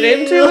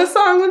didn't do a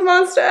song with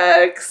Monsta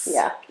X.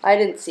 Yeah, I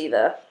didn't see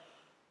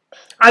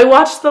I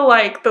watched the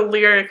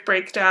lyric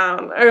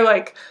breakdown, or,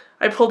 like,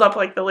 I pulled up,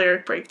 like, the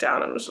lyric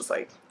breakdown and was just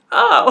like,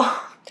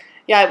 oh.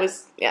 Yeah,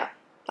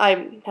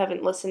 I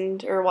haven't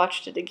listened or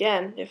watched it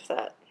again, if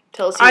that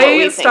tells you what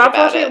we think about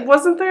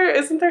watching it.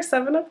 Isn't there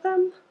 7 of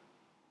them?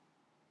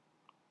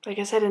 I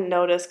guess I didn't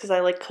notice because I,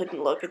 like,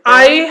 couldn't look at them.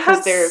 I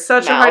had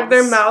such a hard...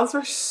 Their mouths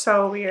were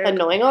so weird.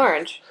 Annoying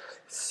orange.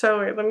 So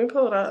weird. Let me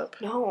pull it up.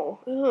 No.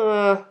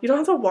 You don't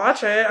have to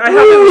watch it. I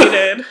haven't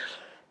needed.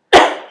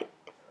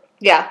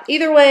 Yeah.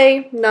 Either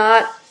way,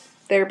 not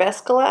their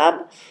best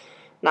collab.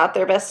 Not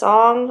their best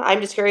song. I'm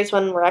just curious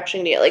when we're actually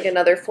going to get, like,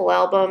 another full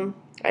album.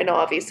 I know,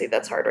 obviously,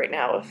 that's hard right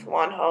now with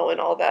Wonho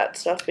and all that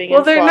stuff being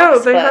in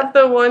flux. They have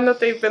the one that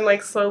they've been,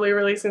 like, slowly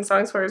releasing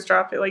songs for is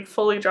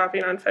fully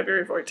dropping on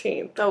February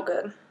 14th. Oh,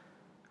 good.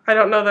 I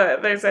don't know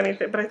that there's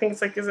anything, but I think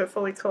it's, like, is it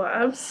fully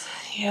collabs?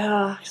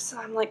 Yeah,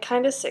 I'm, like,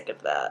 kind of sick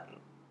of that.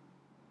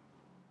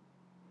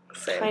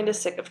 Same. Kind of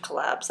sick of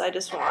collabs. I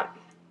just want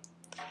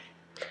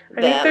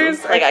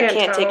I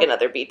can't take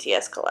another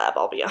BTS collab,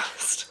 I'll be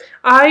honest.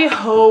 I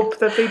hope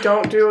that they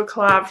don't do a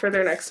collab for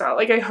their next album.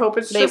 Like, I hope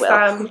it's just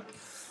them.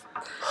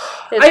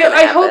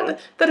 I hope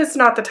that it's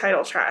not the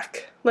title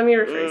track. Let me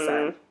rephrase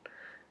that.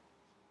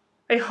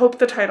 I hope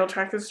the title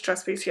track is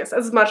just BTS.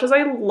 As much as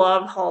I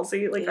love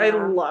Halsey, like, I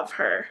love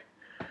her.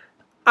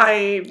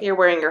 You're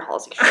wearing your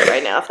Halsey shirt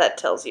right now, if that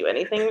tells you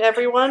anything,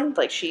 everyone.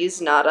 Like,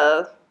 she's not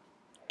a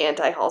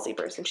anti-Halsey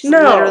person. She's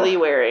literally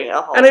wearing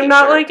a Halsey shirt. And I'm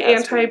not, like,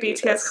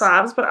 anti-BTS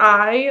collabs, but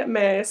I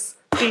miss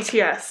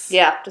BTS.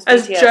 Yeah, just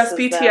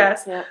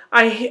BTS.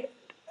 Yeah.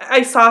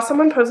 I saw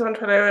someone post on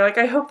Twitter, like,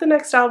 I hope the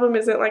next album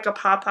isn't, like, a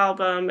pop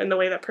album in the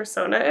way that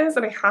Persona is,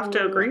 and I have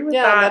to agree with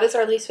that. Yeah, that is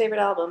our least favorite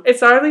album.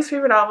 It's our least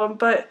favorite album,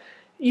 but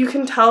you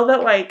can tell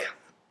that, like,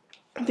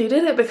 they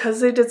did it because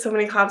they did so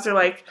many collabs, or,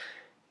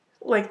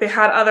 like they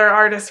had other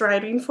artists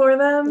writing for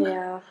them.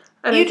 Yeah.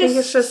 And I think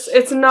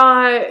it's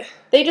not...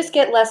 They just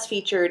get less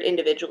featured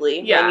individually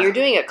when you're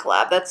doing a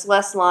collab. That's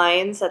less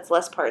lines, that's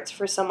less parts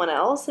for someone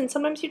else, and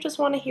sometimes you just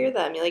want to hear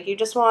them. You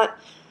just want...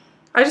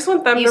 I just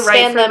want them to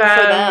write for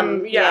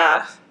them.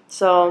 Yeah.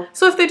 So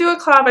if they do a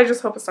collab, I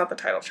just hope it's not the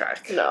title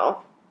track.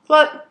 No.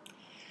 But,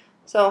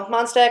 so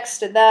Monsta X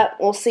did that.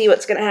 We'll see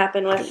what's going to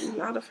happen with... I'm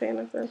not a fan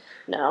of them.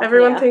 No.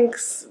 Everyone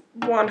thinks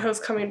Wonho's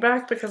coming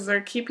back because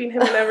they're keeping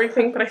him and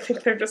everything, but I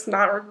think they're just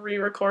not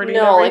re-recording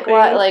everything.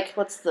 No,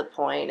 what's the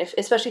point?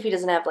 Especially if he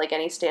doesn't have, like,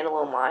 any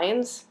standalone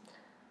lines.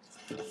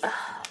 I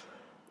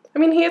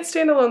mean, he had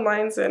standalone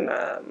lines in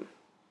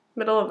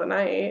Middle of the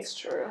Night. It's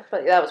true.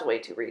 But that was way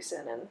too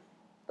recent, and...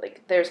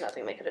 Like, there's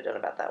nothing they could have done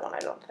about that one, I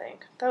don't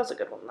think. That was a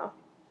good one, though.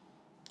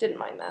 Didn't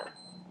mind that.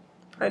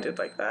 I did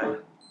like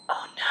that.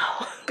 Oh,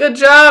 no. Good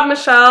job,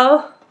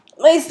 Michelle.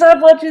 My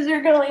stopwatches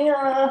are going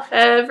off.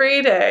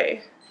 Every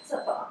day. It's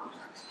a bomb.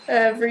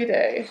 Every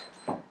day.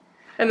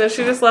 And then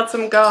she just lets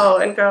them go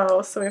and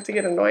go, so we have to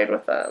get annoyed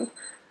with them.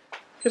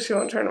 Because she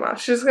won't turn them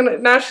off.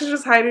 Now she's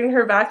just hiding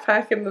her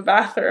backpack in the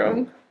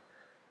bathroom.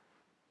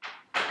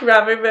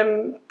 Rather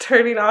than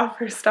turning off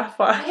her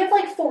stopwatch. I have,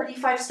 like,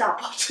 45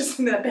 stopwatches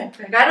in that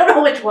backpack. I don't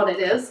know which one it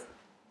is.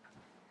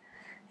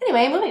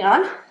 Anyway, moving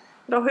on.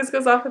 It always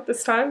goes off at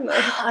this time, though.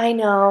 I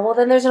know. Well,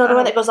 then there's another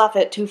one that goes off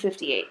at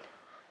 2:58.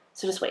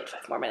 So just wait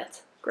 5 more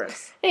minutes.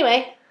 Gross.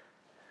 Anyway.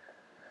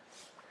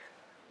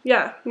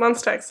 Yeah,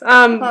 Monsta X.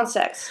 Monsta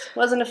X.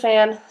 Wasn't a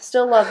fan.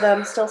 Still love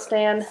them. Still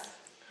stand.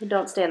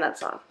 Don't stand that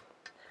song.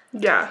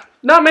 Yeah.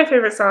 Not my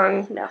favorite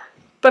song. No.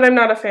 But I'm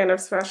not a fan of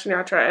Sebastian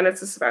Yatra, and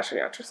it's a Sebastian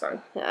Yatra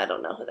song. Yeah, I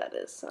don't know who that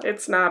is. So.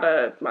 It's not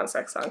a Monsta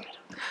X song.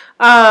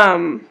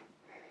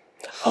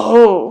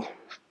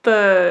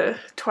 The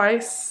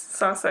Twice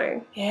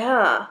Sasaeng.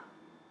 Yeah.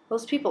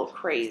 Those people are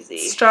crazy.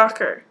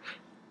 Stalker.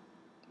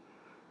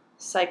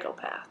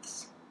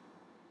 Psychopaths.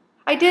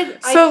 They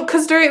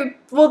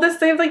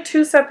have, like,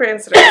 2 separate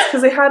incidents,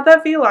 because they had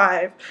that V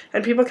Live,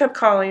 and people kept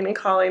calling,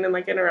 and,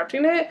 like,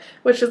 interrupting it,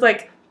 which is,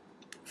 like,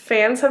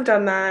 fans have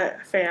done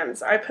that.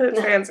 Fans. I put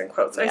fans in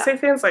quotes. Yeah. I say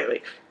fans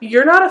lightly.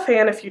 You're not a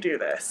fan if you do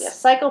this. Yeah,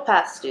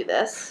 psychopaths do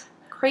this.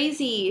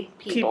 Crazy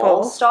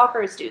people.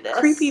 Stalkers do this.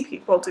 Creepy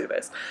people do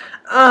this.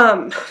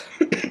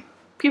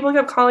 People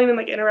kept calling and,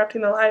 like,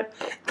 interrupting the live.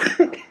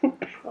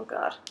 Oh,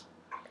 God.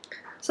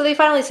 So they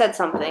finally said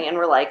something, and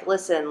we're like,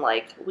 listen,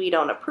 like, we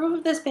don't approve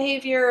of this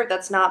behavior.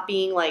 That's not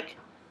being, like,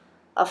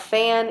 a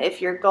fan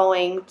if you're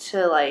going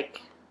to,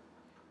 like,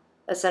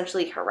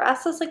 essentially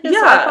harass us like this.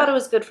 Yeah. So I thought it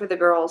was good for the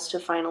girls to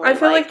finally, I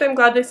feel like I'm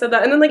glad they said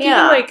that. And then, like,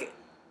 Yeah. even, like,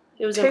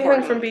 it was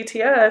Taehyung from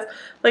BTS,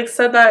 like,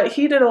 said that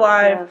he did a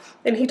live,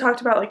 and he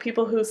talked about, like,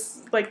 people who,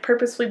 like,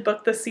 purposefully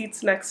booked the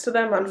seats next to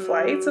them on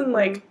flights and,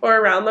 like, or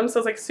around them, so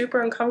it's, like,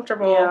 super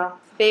uncomfortable. Yeah.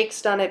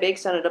 Bake's done it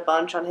a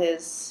bunch on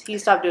his, he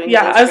stopped doing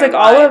Yeah, his I was like,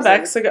 all of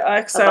EXO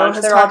has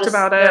they're all talked just,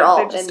 about it. They're all,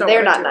 they just and don't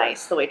they're wanna not do it.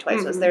 nice the way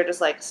Twice was. They're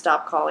just like,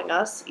 stop calling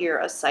us. You're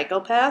a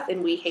psychopath,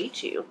 and we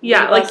hate you.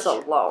 Yeah, leave like, us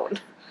alone.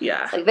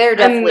 Yeah, Like they're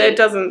definitely and it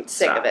doesn't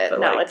sick stop, of it. but,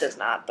 No, like, it does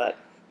not. But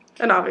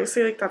and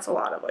obviously, like, that's a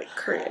lot of, like,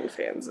 Korean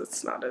fans.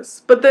 It's not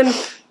as, but then,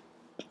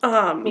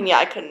 I mean, yeah,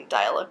 I couldn't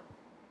dial a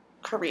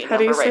Korean how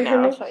do number you say right her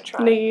now name? if I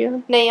tried.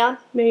 Nayeon.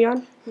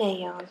 Nayeon.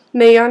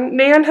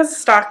 Nayeon has a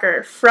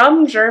stalker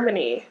from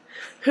Germany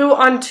who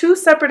on 2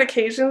 separate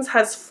occasions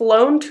has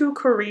flown to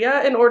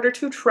Korea in order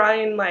to try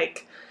and,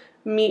 like,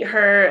 meet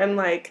her and,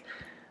 like,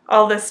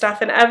 all this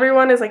stuff. And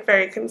everyone is, like,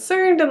 very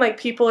concerned, and, like,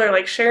 people are,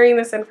 like, sharing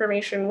this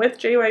information with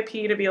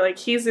JYP to be like,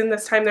 he's in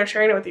this time, they're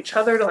sharing it with each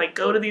other to, like,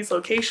 go to these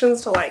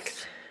locations to, like,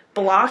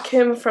 block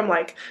him from,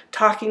 like,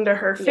 talking to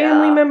her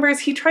family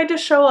members. He tried to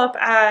show up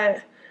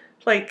at,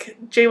 like,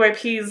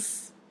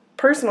 JYP's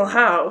personal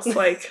house,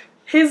 like,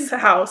 his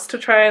house, to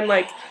try and,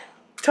 like,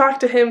 talk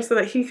to him so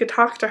that he could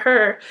talk to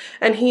her.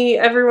 And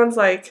everyone's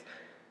like,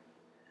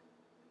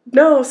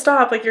 no,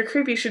 stop, like, you're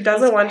creepy, she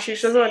doesn't want to.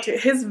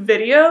 His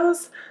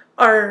videos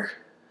are,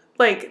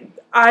 like,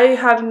 I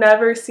have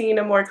never seen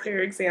a more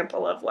clear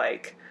example of,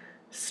 like,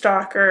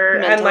 stalker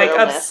Mental and, like,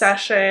 illness.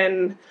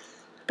 obsession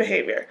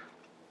behavior.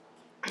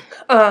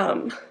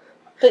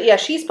 But yeah,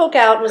 she spoke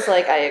out and was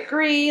like, I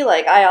agree,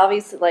 like, I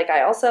obviously, like,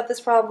 I also have this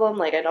problem,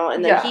 like, I don't,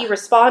 and then he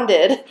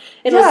responded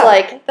and was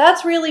like,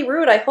 that's really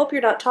rude, I hope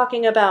you're not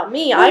talking about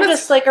me, I'm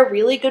just, like, a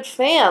really good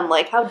fan,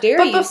 like, how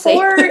dare you say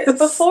this?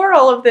 Before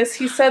all of this,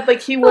 he said,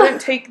 like, he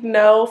wouldn't take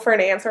no for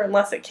an answer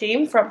unless it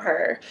came from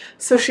her,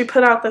 so she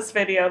put out this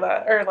video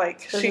that, or,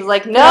 like, she's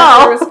like,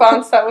 no! A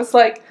response that was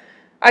like,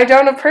 I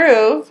don't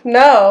approve,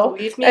 no,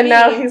 Leave me and be.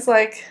 now he's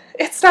like,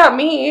 it's not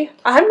me.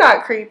 I'm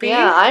not creepy.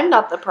 Yeah, I'm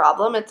not the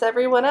problem. It's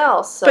everyone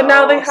else. So but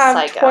now they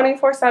have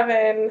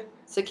 24/7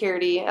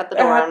 security at the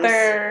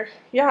dorms.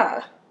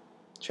 Yeah.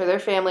 Sure, their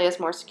family has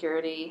more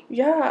security.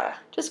 Yeah.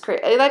 Just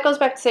crazy. That goes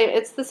back to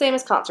it's the same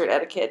as concert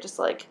etiquette. Just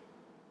like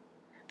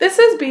this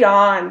is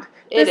beyond.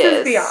 This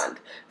is beyond.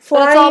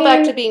 But it's all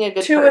back to being a good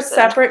person. To a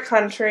separate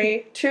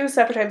country, 2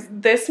 separate times.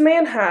 This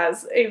man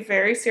has a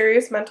very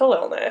serious mental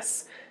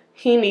illness.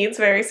 He needs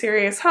very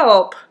serious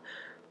help.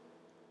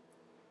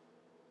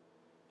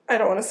 I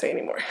don't want to say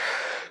anymore.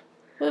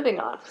 Moving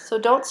on. So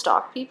don't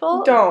stalk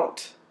people.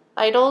 Don't.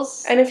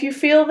 Idols. And if you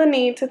feel the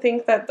need to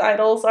think that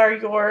idols are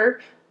your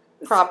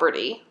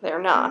property,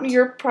 they're not.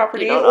 Your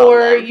property,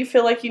 or you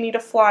feel like you need to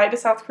fly to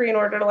South Korea in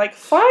order to, like,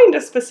 find a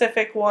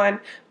specific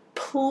one,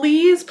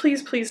 please,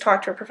 please, please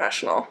talk to a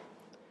professional.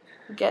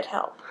 Get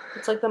help.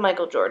 It's like the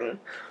Michael Jordan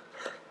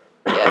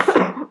gif.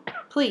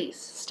 Please,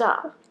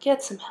 stop.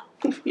 Get some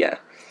help. Yeah.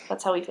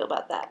 That's how we feel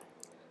about that.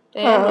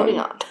 And moving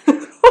on.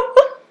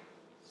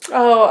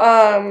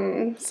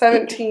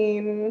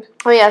 17.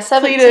 Oh, yeah,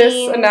 17.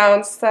 Cletus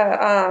announced that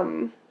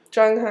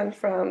Junghyun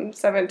from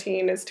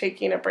 17 is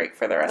taking a break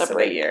for the rest of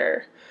the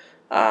year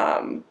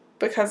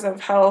because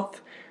of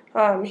health.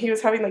 He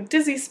was having, like,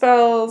 dizzy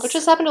spells. Which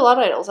has happened to a lot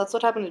of idols. That's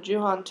what happened to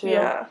Jooheon, too.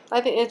 Yeah.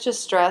 I think it's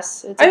just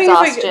stress. It's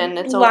exhaustion.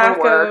 It's lack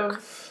overwork.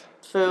 Of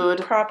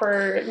food.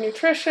 Proper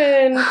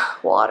nutrition.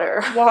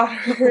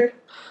 Water.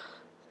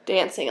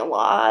 Dancing a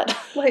lot.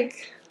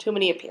 Like, too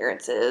many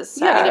appearances.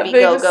 Yeah, having to be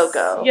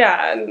go.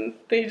 Yeah, and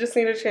they just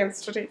need a chance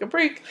to take a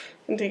break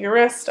and take a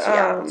rest.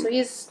 So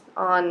he's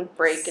on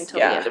break until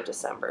the end of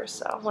December.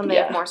 So when they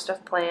have more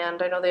stuff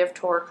planned, I know they have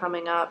tour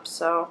coming up.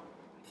 So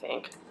I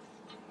think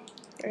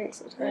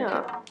so too.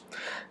 Yeah.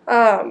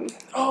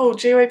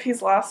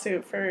 JYP's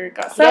lawsuit for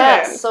GOT7.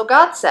 Yes. So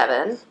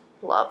GOT7,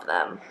 love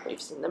them.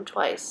 We've seen them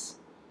twice.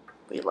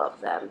 We love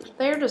them.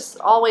 They're just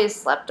always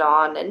slept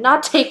on and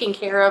not taken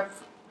care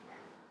of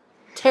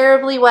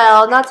terribly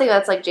well. Not saying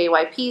that's like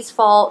JYP's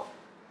fault.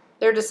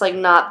 They're just like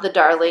not the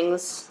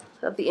darlings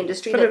of the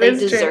industry that they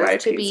deserve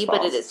JYP's to be, fault.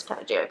 but it is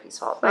kind of JYP's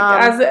fault.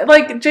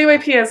 Like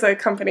JYP as a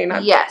company,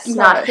 not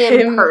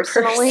him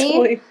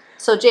personally.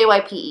 So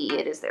JYPE,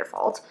 it is their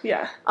fault.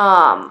 Yeah.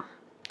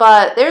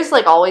 But there's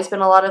like always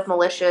been a lot of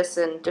malicious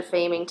and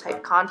defaming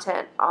type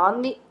content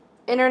on the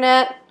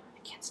internet. I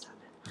can't stop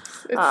it.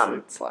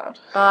 It's loud.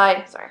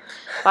 By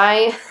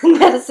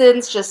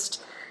netizens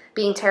just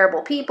being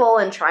terrible people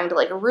and trying to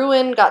like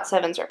ruin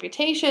GOT7's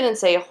reputation and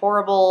say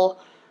horrible,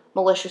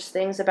 malicious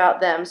things about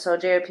them. So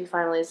JYP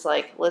finally is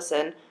like,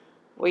 listen,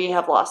 we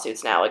have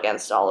lawsuits now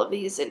against all of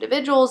these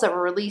individuals that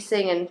were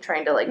releasing and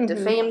trying to like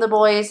defame the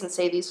boys and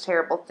say these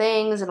terrible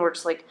things, and we're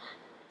just like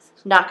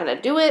not gonna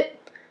do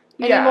it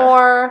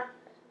anymore.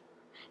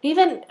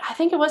 Even I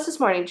think it was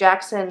this morning,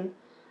 Jackson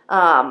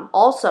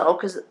also,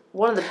 because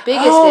one of the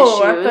biggest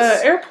issues at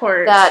the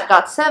airport that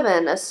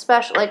GOT7,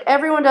 especially, like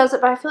everyone does it,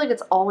 but I feel like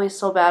it's always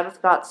so bad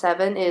with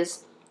GOT7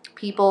 is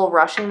people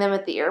rushing them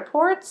at the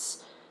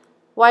airports.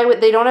 why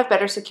would they don't have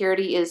better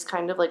security is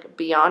kind of like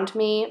beyond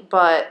me.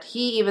 But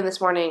he even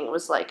this morning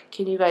was like,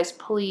 "Can you guys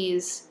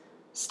please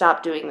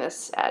stop doing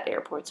this at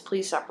airports?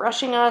 Please stop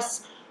rushing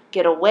us.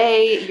 Get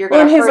away. You're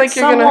gonna hurt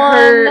someone.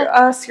 You're gonna hurt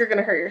us. You're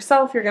gonna hurt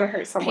yourself. You're gonna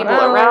hurt someone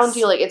people else around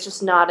you. Like, it's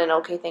just not an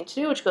okay thing to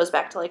do." Which goes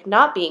back to like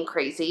not being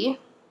crazy.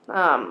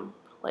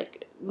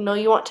 Like, no,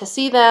 you want to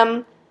see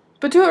them,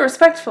 but do it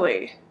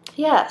respectfully.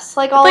 Yes,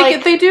 like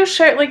they do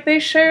share. Like they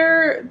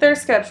share their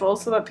schedule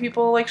so that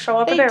people like show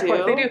up at the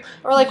airport. They do.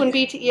 Or like when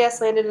BTS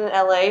landed in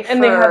LA,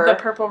 and they had the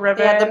purple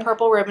ribbon. They had the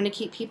purple ribbon to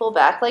keep people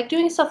back. Like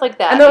doing stuff like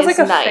that. And that was is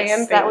like a nice. fan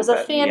thing. That was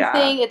a fan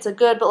thing. It's a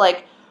good, but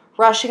like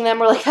rushing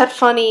them or like that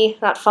funny,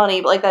 not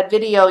funny, but like that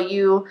video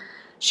you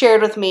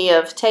shared with me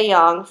of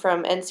Taeyong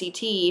from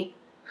NCT.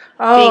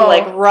 Being,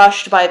 like,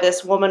 rushed by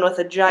this woman with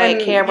a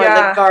giant camera,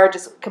 and the guard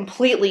just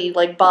completely,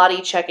 like, body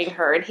checking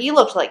her. And he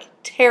looked, like,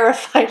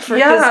 terrified for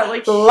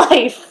his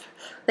life.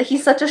 Like,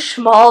 he's such a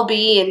small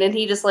being, and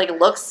he just, like,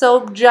 looks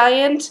so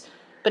giant.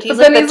 But he's,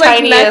 like, the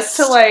tiniest next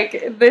to,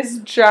 like, this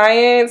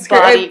giant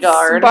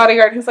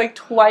bodyguard who's, like,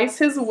 twice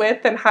his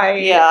width and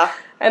height. Yeah.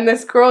 And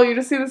this girl, you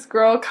just see this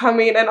girl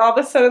coming, and all of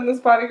a sudden this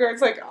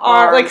bodyguard's like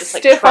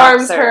stiff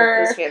arms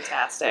her. It's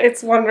fantastic.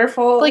 It's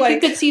wonderful. Like you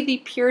could see the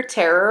pure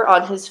terror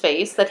on his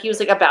face that he was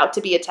like about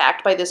to be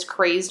attacked by this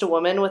crazed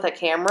woman with a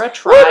camera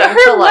trying to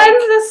her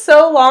lens is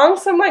so long,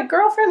 so I'm like,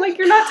 girlfriend, like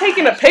you're not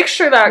taking a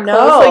picture that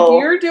close. Like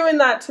you're doing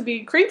that to be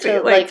creepy.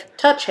 To, like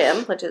touch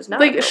him, which is not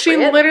like she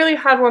literally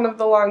had one of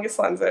the longest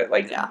lenses,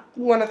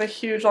 one of the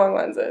huge long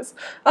lenses.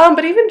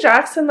 But even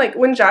Jackson, like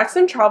when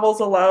Jackson travels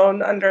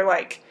alone under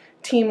like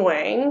Team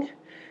Wang,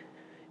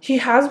 he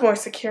has more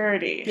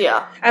security.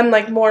 Yeah. And,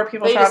 like, more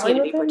people traveling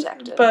with him. They just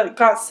need to be protected. But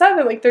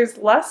GOT7, like, there's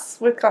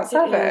less with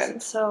GOT7. It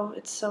is.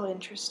 It's so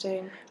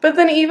interesting. But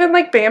then even,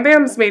 like, Bam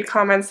Bam's made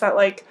comments that,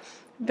 like,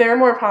 they're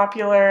more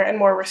popular and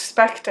more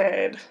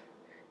respected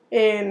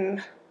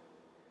in,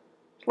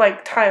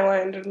 like,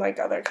 Thailand and, like,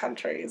 other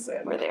countries.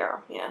 And where they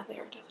are. Yeah, they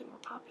are definitely more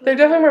popular. They're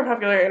definitely more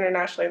popular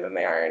internationally than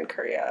they are in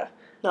Korea.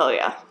 Oh,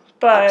 yeah.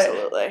 But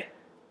absolutely.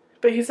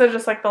 But he said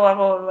just, like, the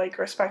level of, like,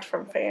 respect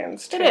from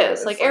fans, too. It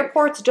is. Like,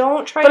 airports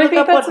don't try to look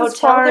up what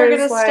hotel they're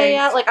going to stay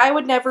at. Like, I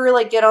would never,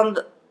 like, get on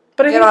the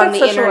But I think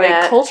that's such a,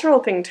 like, cultural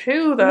thing,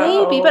 too,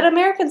 though. Maybe, but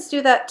Americans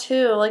do that,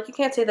 too. Like, you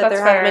can't say that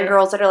there haven't been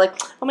girls that are like,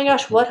 oh, my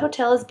gosh, what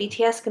hotel is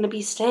BTS going to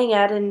be staying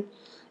at in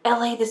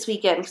LA this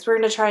weekend? Because we're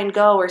going to try and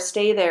go or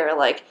stay there.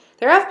 Like,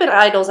 there have been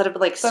idols that have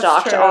been, like,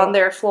 stalked on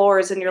their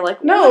floors, and you're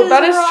like, no,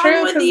 that is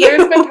true, because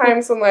there's been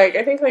times when, like,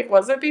 I think, like,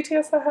 was it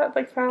BTS that had,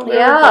 like, found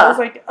their girls,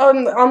 like,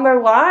 on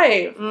their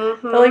live?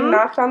 Mm-hmm. They, like,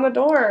 knocked on the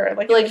door.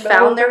 Like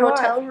found their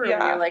hotel room,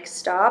 and you're like,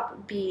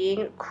 stop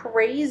being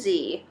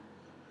crazy.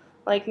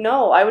 Like,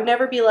 no, I would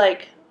never be,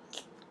 like,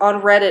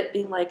 on Reddit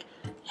being like,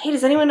 hey,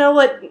 does anyone know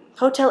what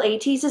Hotel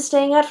ATEEZ is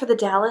staying at for the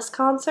Dallas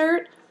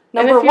concert?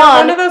 Number one, you're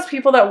one of those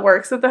people that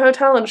works at the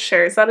hotel and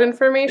shares that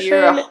information,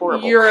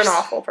 you're an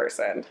awful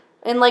person.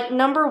 And, like,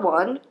 number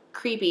one,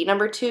 creepy.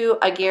 Number two,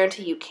 I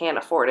guarantee you can't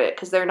afford it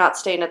because they're not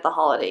staying at the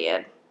Holiday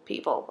Inn,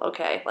 people,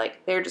 okay?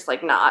 Like, they're just,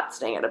 like, not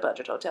staying at a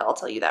budget hotel. I'll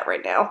tell you that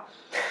right now.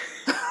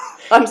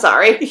 I'm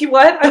sorry.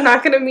 What? I'm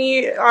not going to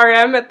meet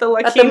RM at the La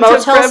Quinta. At the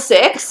Motel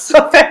 6?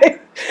 Okay.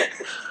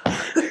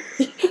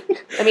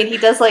 I mean, he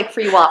does like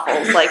free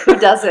waffles. Like, who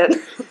doesn't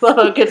love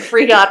a good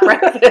free hot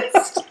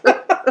breakfast?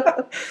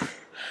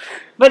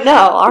 But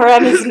no,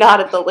 RM is not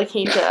at the La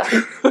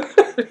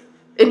Quinta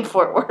in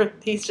Fort Worth.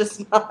 He's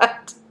just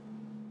not.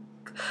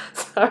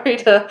 Sorry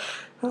to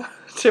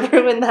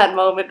ruin that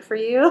moment for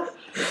you.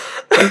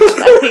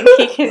 I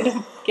think he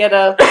can get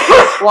a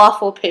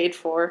waffle paid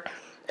for.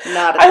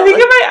 Not at I think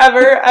if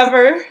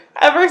I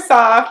ever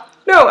saw...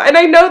 No, and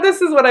I know this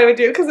is what I would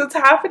do because it's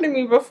happened to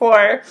me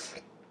before.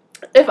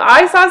 If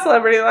I saw a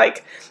celebrity,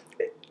 like,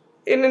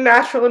 in a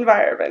natural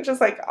environment,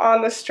 just, like,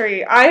 on the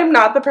street, I am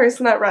not the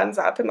person that runs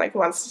up and, like,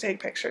 wants to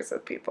take pictures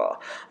with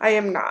people. I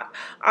am not.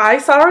 I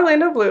saw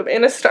Orlando Bloom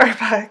in a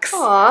Starbucks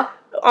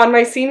on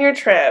my senior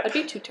trip. I'd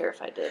be too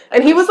terrified to.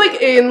 And he was,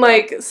 like, in,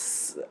 like...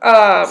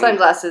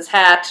 sunglasses,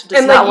 hat,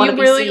 does not want to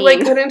be seen. And, like, you really,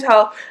 like, couldn't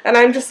tell. And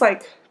I'm just,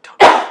 like...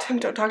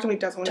 Don't talk to me,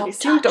 doesn't want to be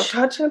seen, don't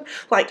touch him,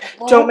 like,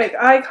 don't make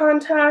eye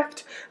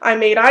contact. I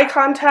made eye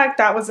contact,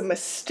 that was a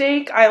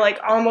mistake. I, like,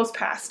 almost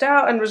passed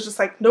out and was just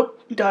like,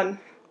 nope, done.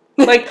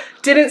 Like,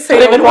 didn't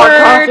say a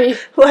word,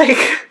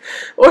 like,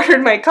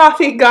 ordered my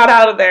coffee, got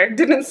out of there.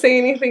 Didn't say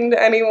anything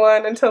to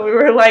anyone until we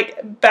were,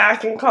 like,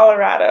 back in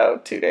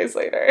Colorado 2 days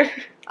later.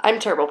 I'm a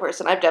terrible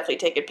person. I've definitely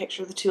taken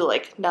pictures with two,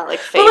 like, not, like,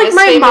 famous,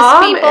 my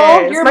mom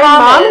people. Your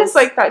mom is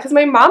like that, because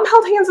my mom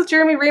held hands with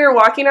Jeremy Renner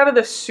walking out of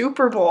the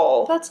Super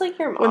Bowl. That's, like,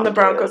 your mom. When the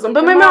Broncos won.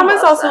 But my mom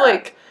is also,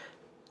 like,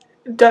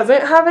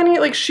 doesn't have any,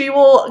 like, she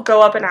will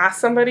go up and ask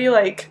somebody,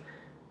 like...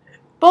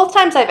 Both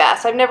times I've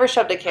asked. I've never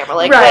shoved a camera.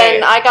 Like,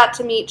 when I got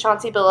to meet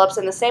Chauncey Billups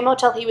in the same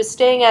hotel he was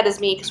staying at as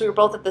me, because we were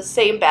both at the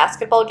same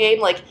basketball game,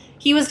 like,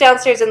 he was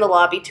downstairs in the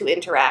lobby to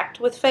interact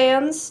with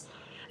fans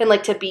and,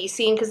 like, to be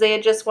seen because they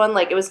had just won.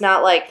 Like, it was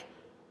not, like,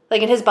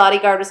 Like, and his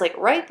bodyguard was, like,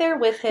 right there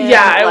with him.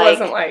 Yeah, it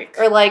wasn't like...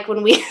 Or, like,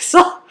 when we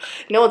saw...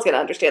 No one's going to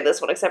understand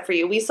this one except for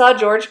you. We saw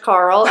George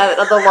Karl at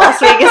the Las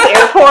Vegas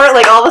airport,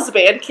 like, all of us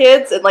band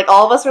kids, and, like,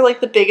 all of us are,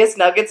 like, the biggest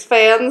Nuggets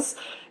fans.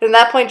 And at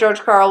that point, George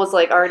Karl was,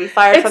 like, already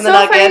fired from the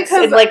Nuggets.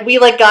 And, like, we,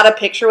 like, got a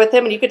picture with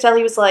him, and you could tell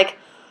he was, like...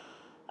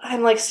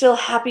 I'm, like, still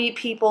happy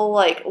people,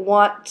 like,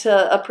 want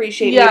to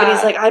appreciate me, but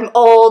he's like, I'm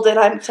old and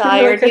I'm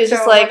tired. Like, he was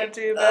just like, like,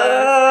 he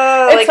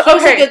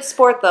was a good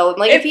sport, though. And,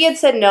 like, if he had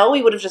said no,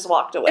 we would have just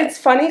walked away. It's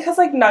funny because,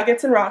 like,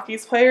 Nuggets and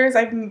Rockies players,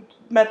 I've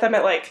met them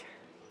at, like,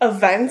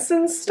 events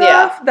and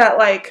stuff that,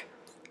 like,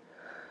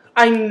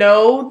 I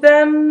know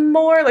them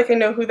more. Like, I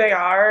know who they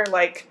are.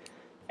 Like,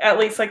 at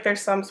least, like,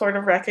 there's some sort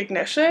of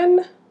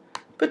recognition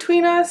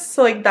between us.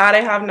 So, like, that I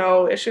have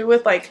no issue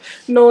with. Like,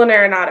 Nolan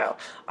Arenado.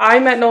 I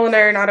met Nolan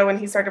Arenado when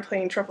he started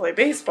playing AAA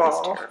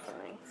baseball. That's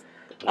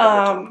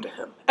terrifying.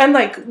 And,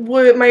 like,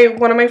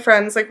 one of my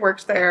friends, like,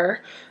 worked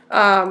there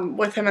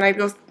with him, and I'd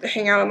go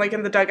hang out, like,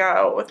 in the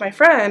dugout with my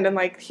friend, and,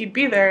 like, he'd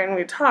be there, and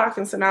we'd talk,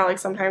 and so now, like,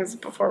 sometimes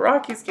before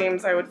Rockies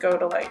games, I would go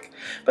to, like,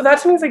 but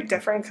that to me is, like,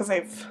 different, because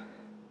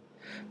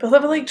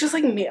but, like, just,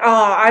 like, me,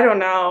 I don't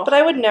know. But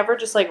I would never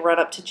just, like, run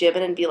up to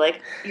Jibbin and be like,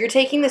 you're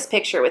taking this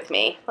picture with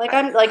me. Like,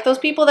 I'm, like, those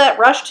people that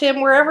rushed him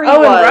wherever he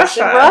was.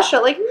 In Russia.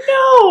 Like,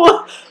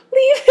 no!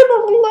 Leave him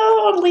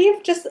alone.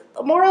 Leave, just,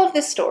 moral of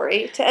this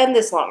story, to end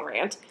this long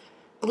rant,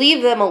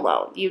 leave them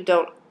alone. You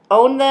don't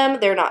own them.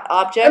 They're not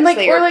objects. And, like,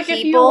 they or, are like, people.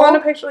 if you want a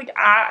picture, like,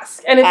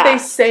 ask. And if they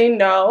say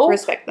no,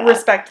 respect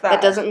that.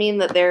 That doesn't mean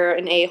that they're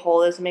an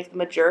a-hole. It doesn't make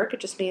them a jerk. It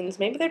just means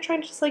maybe they're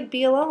trying to just, like,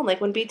 be alone. Like,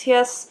 when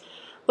BTS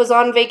was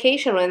on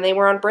vacation, when they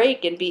were on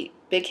break, and Big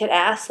Hit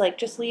asked, like,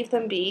 just leave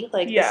them be.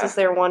 Like, this is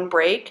their one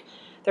break.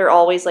 They're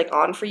always, like,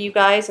 on for you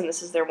guys, and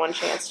this is their one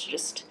chance to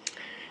just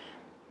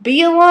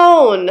be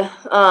alone.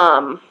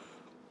 So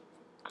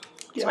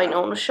I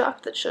know one was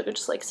shocked that Suga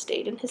just, like,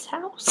 stayed in his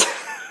house.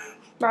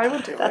 I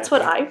would do That's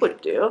what I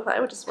would do. I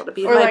would just want to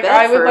be in or, my like, bed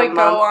I would, for like, a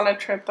month. go on a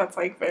trip that's,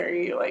 like,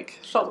 very, like,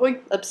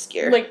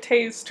 obscure. Like,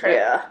 Tay's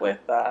trip with,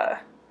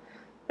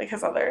 like,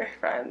 his other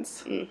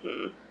friends.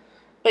 Mm-hmm.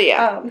 But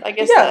yeah, I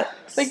guess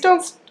like,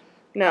 don't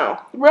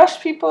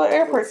rush people at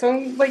airports.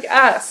 Don't, like,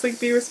 ask. Like,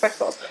 be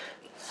respectful.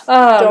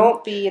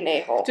 Don't be an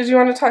a-hole. Did you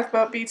want to talk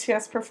about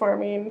BTS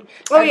performing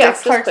at Dick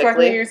Clark's Rock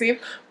New Year's Eve,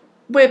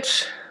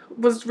 which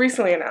was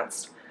recently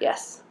announced?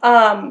 Yes.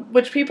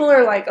 Which people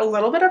are, like, a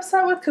little bit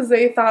upset with because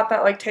they thought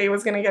that, like, Tay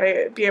was going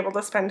to be able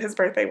to spend his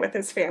birthday with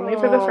his family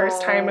for the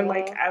first time in,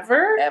 like,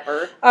 ever.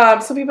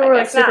 So people were,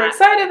 like, super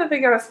excited that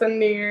they got to spend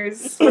New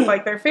Year's with,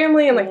 like, their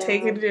family and, like, Tay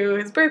could do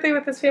his birthday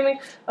with his family.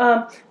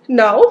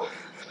 No.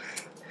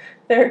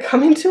 They're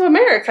coming to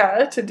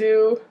America to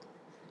do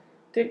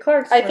Dick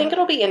Clark's. I think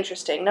it'll be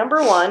interesting.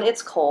 Number one,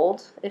 it's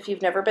cold. If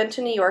you've never been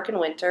to New York in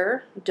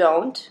winter,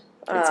 don't.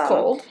 It's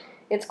cold.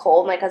 It's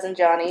cold. My cousin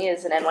Johnny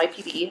is an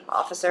NYPD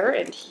officer,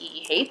 and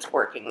he hates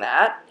working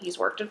that. He's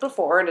worked it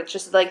before, and it's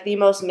just, like, the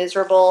most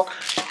miserable,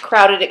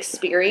 crowded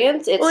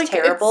experience. It's, like,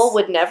 terrible.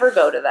 Would never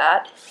go to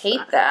that.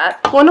 Hate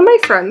that. One of my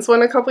friends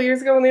went a couple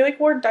years ago, and they,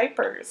 like, wore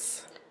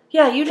diapers.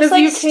 Yeah, you just,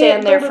 like,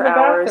 stand there for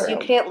hours. You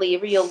can't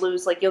leave, or you'll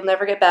lose. Like, you'll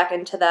never get back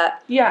into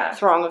that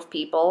throng of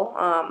people.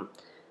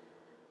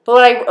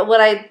 But what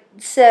I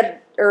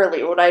said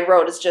earlier, what I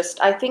wrote is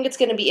just, I think it's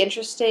going to be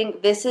interesting.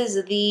 This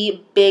is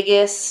the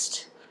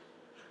biggest,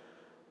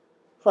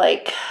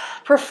 like,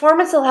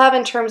 performance they'll have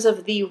in terms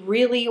of the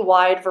really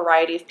wide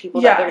variety of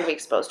people that they're going to be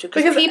exposed to.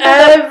 Because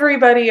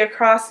everybody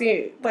across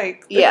the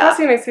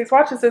United States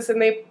watches this,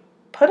 and they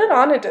put it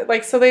on at,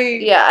 like, so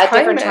they at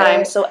different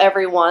times, so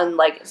everyone,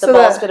 like, the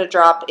ball's going to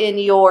drop in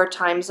your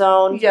time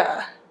zone.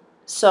 Yeah.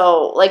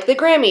 So, like, the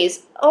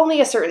Grammys,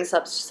 only a certain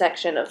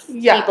subsection of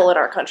people in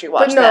our country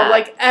watch that. But no,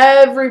 like,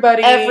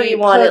 everyone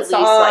at least,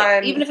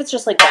 like, even if it's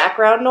just, like,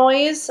 background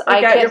noise,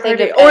 I can't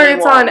think of anyone. Or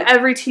it's on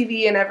every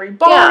TV in every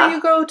bar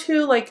you go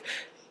to. Like,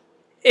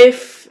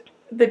 if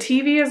the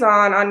TV is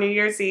on New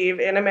Year's Eve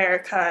in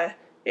America,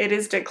 it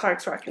is Dick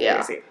Clark's Rock New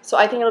Year's Eve. So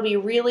I think it'll be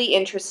really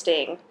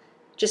interesting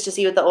just to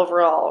see what the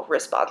overall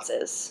response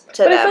is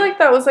to them. But I feel like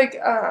that was, like,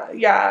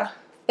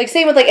 Like,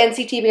 same with, like,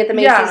 NCT being at the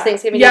Macy's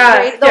Thanksgiving Day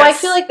Parade. Though I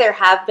feel like there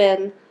have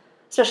been,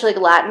 especially,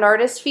 like, Latin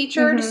artists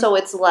featured, so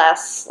it's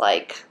less,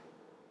 like,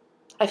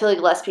 I feel like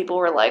less people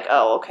were like,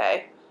 oh,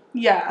 okay.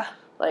 Yeah.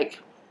 Like,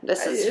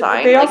 this is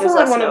fine. They like, also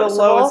had one of the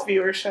lowest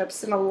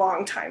viewerships in a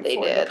long time for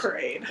the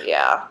parade.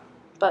 Yeah.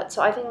 But,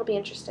 so I think it'll be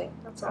interesting.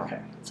 That's all. Okay.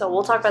 So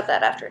we'll talk about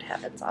that after it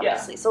happens,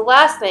 obviously. So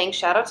last thing,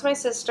 shout out to my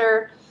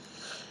sister.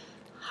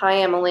 Hi,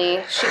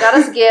 Emily. She got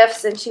us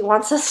gifts, and she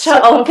wants us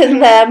to open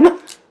them.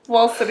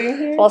 While sitting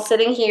here? While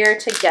sitting here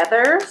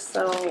together.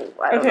 So,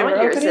 I don't know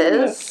what yours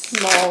is. The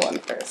small one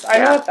first. I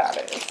know what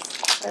that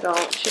is. I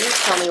don't. She didn't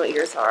tell me what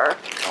yours are.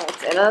 Oh,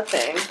 it's in a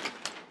thing.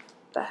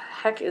 The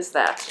heck is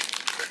that?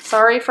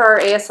 Sorry for our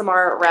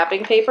ASMR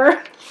wrapping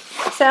paper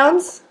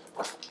sounds.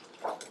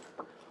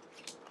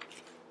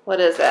 What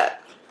is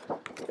that?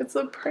 It's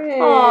a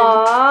print.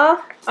 Aww.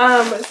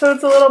 So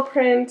it's a little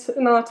print,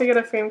 and I'll have to get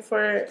a frame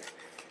for it.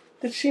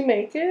 Did she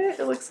make it?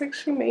 It looks like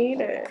she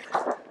made it.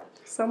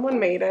 Someone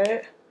made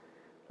it.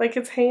 Like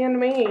it's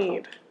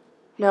handmade.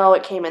 No,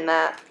 it came in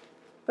that.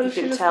 But You if she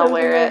can just tell comes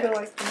where in it-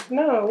 like,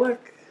 no, look.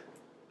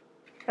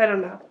 I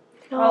don't know.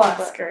 No, I'll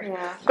ask her.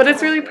 Yeah. But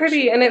it's really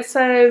pretty, and it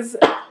says,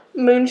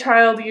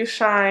 Moonchild, you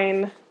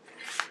shine.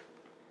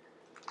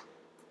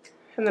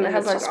 And then it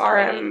has like it's just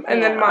RM, pretty.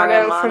 and then Yeah,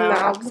 Mono RM from the Mono,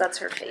 album. 'cause that's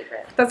her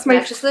favorite. That's my.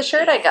 Matches the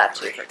shirt I got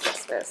you for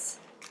Christmas.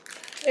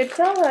 It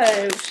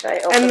does. Should I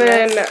open And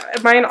then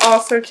this? mine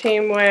also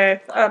came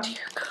with Dear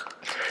God.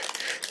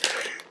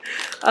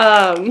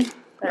 a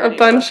already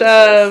bunch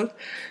know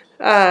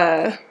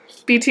of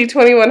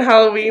BT21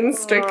 Halloween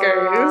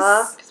stickers.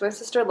 Because my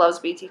sister loves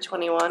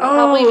BT21. Oh.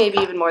 Probably maybe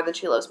even more than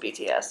she loves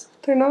BTS.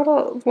 They're not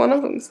all. One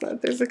of them's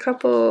not. There's a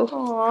couple.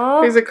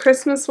 Aww. There's a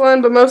Christmas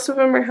one, but most of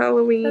them are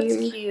Halloween.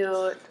 That's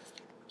cute.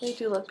 They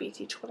do love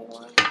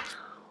BT21.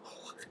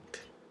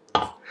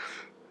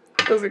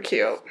 Those are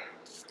cute.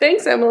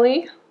 Thanks,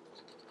 Emily.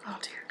 Oh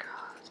dear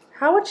God.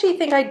 How would she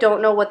think I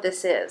don't know what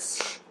this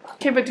is?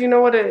 Okay, but do you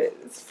know what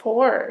it's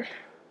for?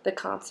 The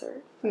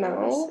concert.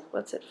 No.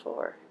 What's it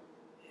for?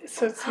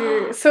 So it's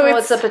your. So oh,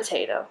 it's a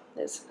potato,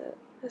 isn't it?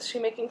 Is she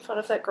making fun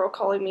of that girl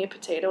calling me a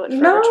potato at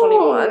Forever no.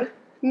 21?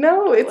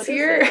 No, it's What is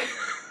your. it?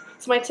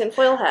 It's my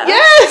tinfoil hat.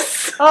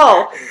 Yes.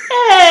 Oh,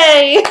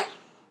 hey!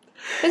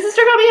 My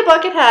sister got me a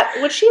bucket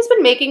hat, which she's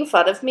been making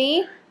fun of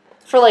me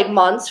for like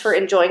months for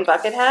enjoying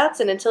bucket hats,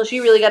 and until she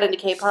really got into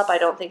K-pop, I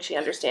don't think she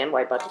understands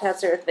why bucket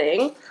hats are a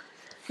thing.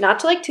 Not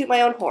to like toot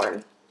my own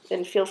horn,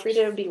 and feel free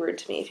to be rude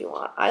to me if you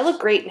want. I look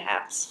great in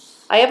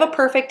hats. I have a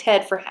perfect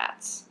head for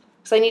hats,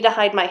 because I need to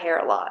hide my hair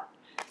a lot.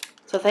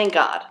 So thank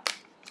God.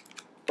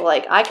 But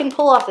like, I can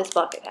pull off this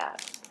bucket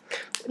hat.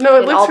 No, it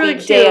And looks I'll really be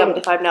cute. damned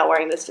if I'm not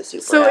wearing this to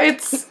Super So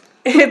Ed.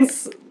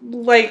 it's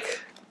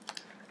like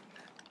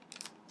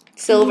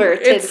Silver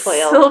it's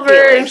tinfoil. silver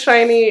feeling. and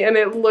shiny, and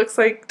it looks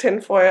like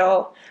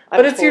tinfoil.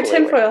 But it's your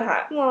tinfoil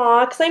hat.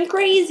 Aw, because I'm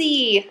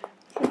crazy.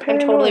 I'm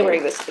totally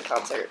wearing this to the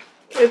concert.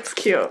 It's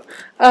cute.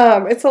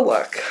 It's a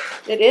look.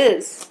 It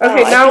is.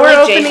 Okay, Oh, I now feel we're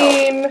like J-Hope.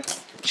 opening.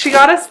 She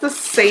got us the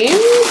same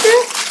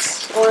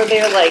gift. Or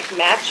they're like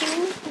matching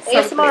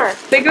Something.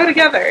 ASMR. They go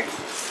together.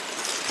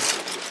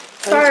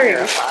 Sorry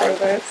for terrified.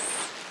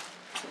 this.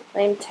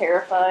 I'm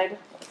terrified.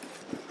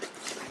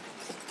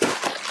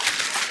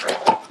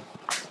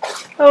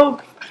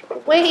 Oh,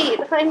 Wait,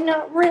 I'm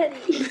not ready.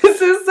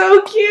 this is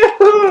so cute.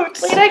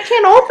 Wait, I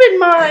can't open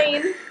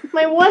mine.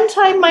 My one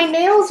time, my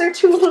nails are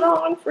too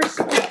long for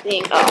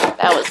something. Oh,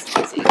 that was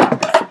easy.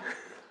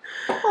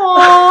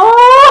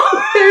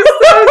 Aww. They're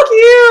so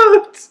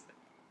cute.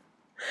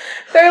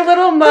 They're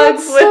little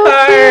mugs That's with so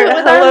our cute,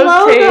 with Hello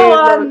our Kitty logo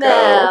on logo.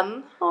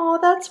 them. Oh,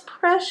 that's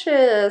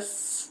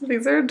precious.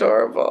 These are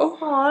adorable.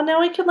 Aw,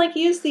 now we can like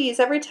use these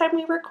every time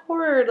we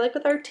record, like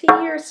with our tea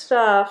or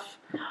stuff.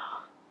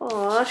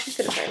 Aw, she's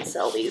gonna try and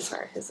sell these,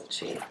 isn't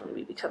she? When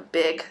we become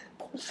big.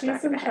 She's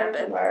not in gonna charge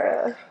happen. of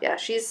our. Yeah,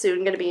 she's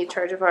soon gonna be in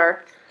charge of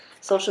our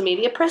social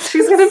media presence.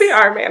 She's gonna be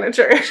our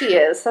manager. She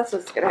is. That's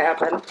what's gonna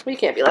happen. We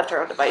can't be left to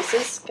our own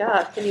devices.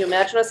 God, can you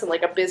imagine us in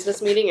like a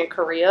business meeting in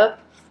Korea?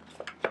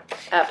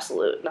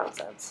 Absolute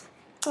nonsense.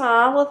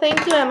 Aw, well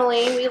thank you,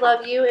 Emily. We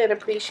love you and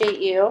appreciate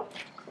you.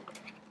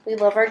 We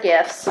love our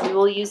gifts. We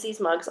will use these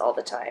mugs all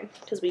the time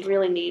because we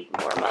really need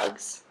more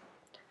mugs.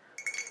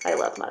 I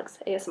love mugs.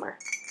 ASMR.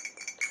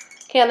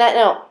 Okay, on that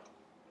note,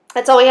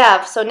 that's all we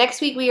have. So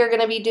next week we are going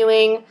to be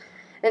doing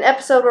an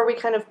episode where we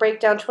kind of break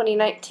down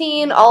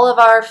 2019, all of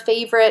our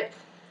favorite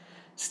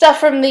stuff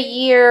from the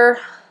year.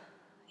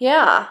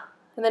 Yeah.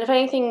 And then if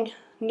anything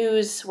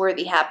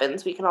newsworthy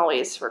happens, we can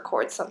always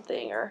record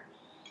something or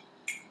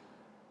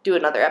do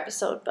another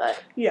episode.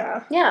 But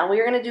Yeah. yeah, we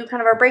are going to do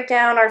kind of our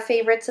breakdown, our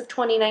favorites of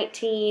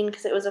 2019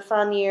 because it was a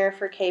fun year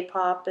for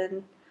K-pop.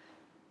 And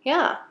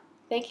yeah,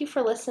 thank you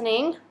for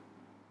listening.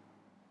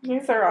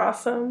 These are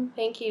awesome.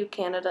 Thank you,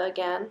 Canada,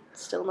 again.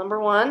 Still number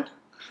one.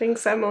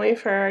 Thanks, Emily,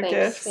 for our Thanks.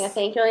 gifts. Yeah,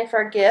 thank you, Emily, for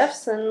our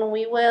gifts. And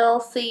we will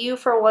see you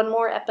for one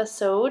more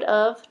episode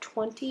of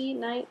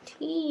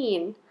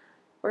 2019.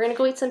 We're going to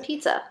go eat some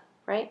pizza,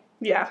 right?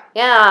 Yeah.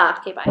 Yeah.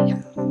 Okay,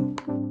 bye.